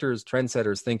directors,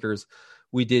 trendsetters, thinkers.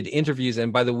 We did interviews,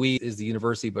 and by the we is the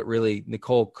university, but really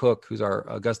Nicole Cook, who's our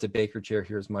Augusta Baker chair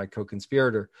here, is my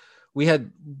co-conspirator. We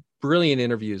had brilliant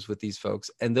interviews with these folks,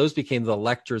 and those became the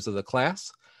lectures of the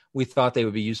class. We thought they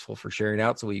would be useful for sharing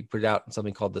out, so we put it out in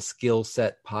something called the Skill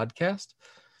Set Podcast.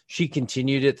 She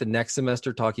continued it the next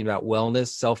semester talking about wellness,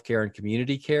 self-care, and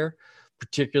community care,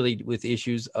 particularly with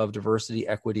issues of diversity,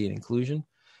 equity, and inclusion.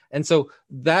 And so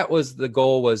that was the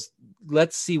goal, was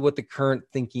let's see what the current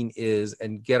thinking is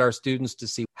and get our students to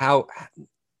see how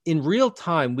in real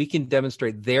time we can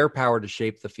demonstrate their power to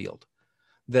shape the field.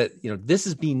 That, this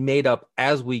is being made up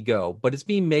as we go, but it's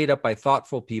being made up by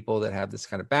thoughtful people that have this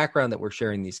kind of background that we're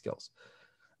sharing these skills.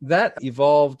 That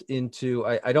evolved into,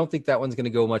 I don't think that one's going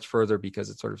to go much further because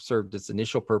it sort of served its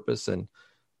initial purpose and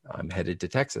I'm headed to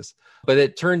Texas. But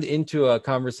it turned into a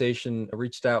conversation. I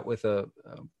reached out with a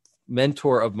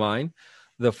mentor of mine,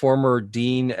 the former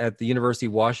dean at the University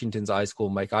of Washington's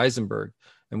iSchool, Mike Eisenberg,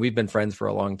 and we've been friends for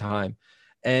a long time.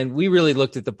 And we really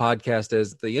looked at the podcast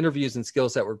as the interviews and skill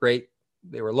set were great.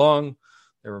 They were long.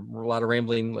 There were a lot of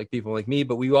rambling like people like me,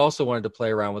 but we also wanted to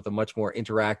play around with a much more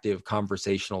interactive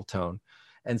conversational tone.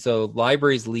 And so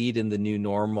Libraries Lead in the New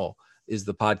Normal is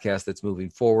the podcast that's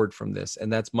moving forward from this.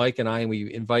 And that's Mike and I, and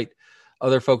we invite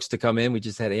other folks to come in. We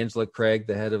just had Angela Craig,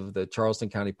 the head of the Charleston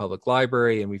County Public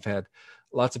Library, and we've had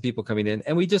lots of people coming in.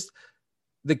 And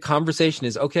the conversation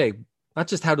is, okay, not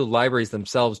just how do libraries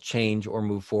themselves change or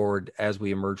move forward as we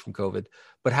emerge from COVID,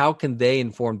 but how can they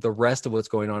inform the rest of what's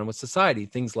going on with society?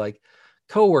 Things like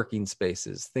co-working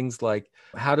spaces, things like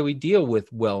how do we deal with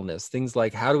wellness, things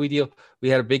like how do we deal. We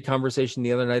had a big conversation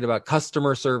the other night about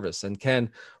customer service, and can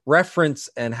reference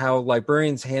and how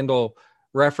librarians handle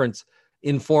reference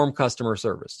inform customer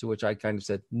service, to which I kind of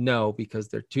said no, because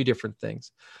they're two different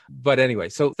things. But anyway,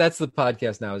 so that's the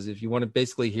podcast now, is if you want to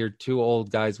basically hear two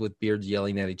old guys with beards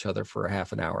yelling at each other for a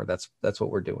half an hour, that's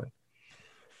what we're doing.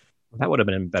 That would have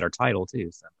been a better title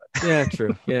too. So. Yeah,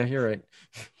 true. Yeah, you're right.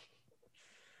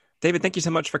 David, thank you so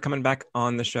much for coming back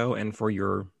on the show and for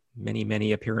your many,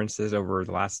 many appearances over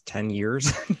the last 10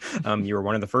 years. You were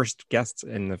one of the first guests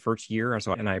in the first year,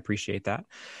 and I appreciate that.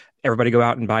 Everybody go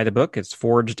out and buy the book. It's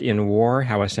Forged in War,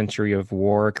 How a Century of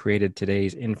War Created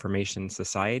Today's Information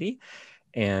Society.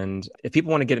 And if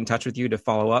people want to get in touch with you to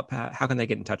follow up, how can they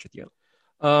get in touch with you?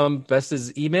 Best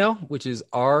is email, which is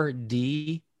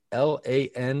rdlankes,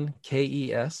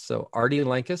 so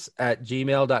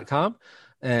rdlankes@gmail.com.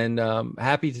 And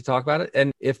happy to talk about it.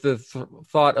 And if the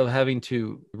thought of having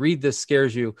to read this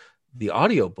scares you, the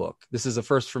audiobook, this is a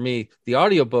first for me. The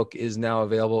audiobook is now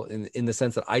available in the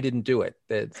sense that I didn't do it.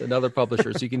 It's another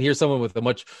publisher. So you can hear someone with a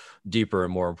much deeper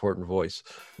and more important voice,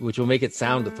 which will make it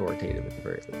sound authoritative at the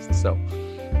very least. So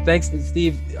thanks,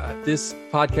 Steve. This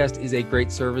podcast is a great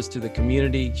service to the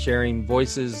community, sharing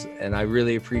voices, and I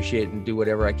really appreciate and do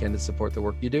whatever I can to support the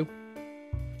work you do.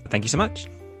 Thank you so much.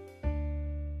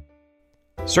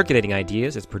 Circulating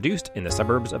Ideas is produced in the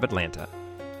suburbs of Atlanta.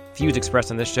 Views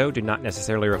expressed on this show do not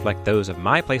necessarily reflect those of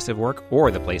my place of work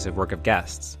or the place of work of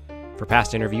guests. For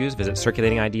past interviews, visit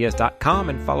circulatingideas.com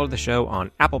and follow the show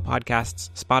on Apple Podcasts,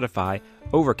 Spotify,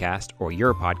 Overcast, or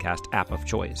your podcast app of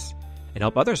choice. And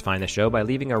help others find the show by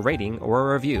leaving a rating or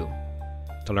a review.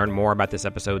 To learn more about this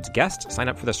episode's guest, sign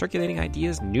up for the Circulating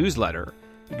Ideas newsletter.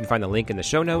 You can find the link in the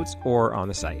show notes or on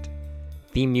the site.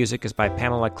 Theme music is by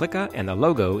Pamela Klicka, and the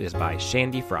logo is by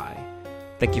Shandy Fry.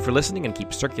 Thank you for listening, and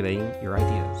keep circulating your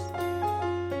ideas.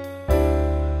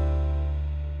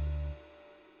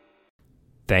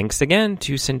 Thanks again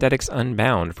to Syndetics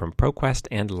Unbound from ProQuest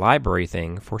and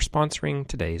LibraryThing for sponsoring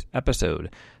today's episode.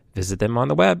 Visit them on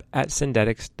the web at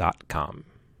syndetics.com.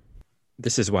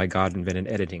 This is why God invented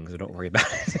editing, so don't worry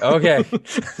about it. Okay.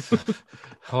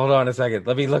 Hold on a second.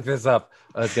 Let me look this up.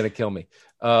 It's going to kill me.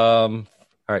 All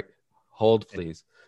right. Hold, please.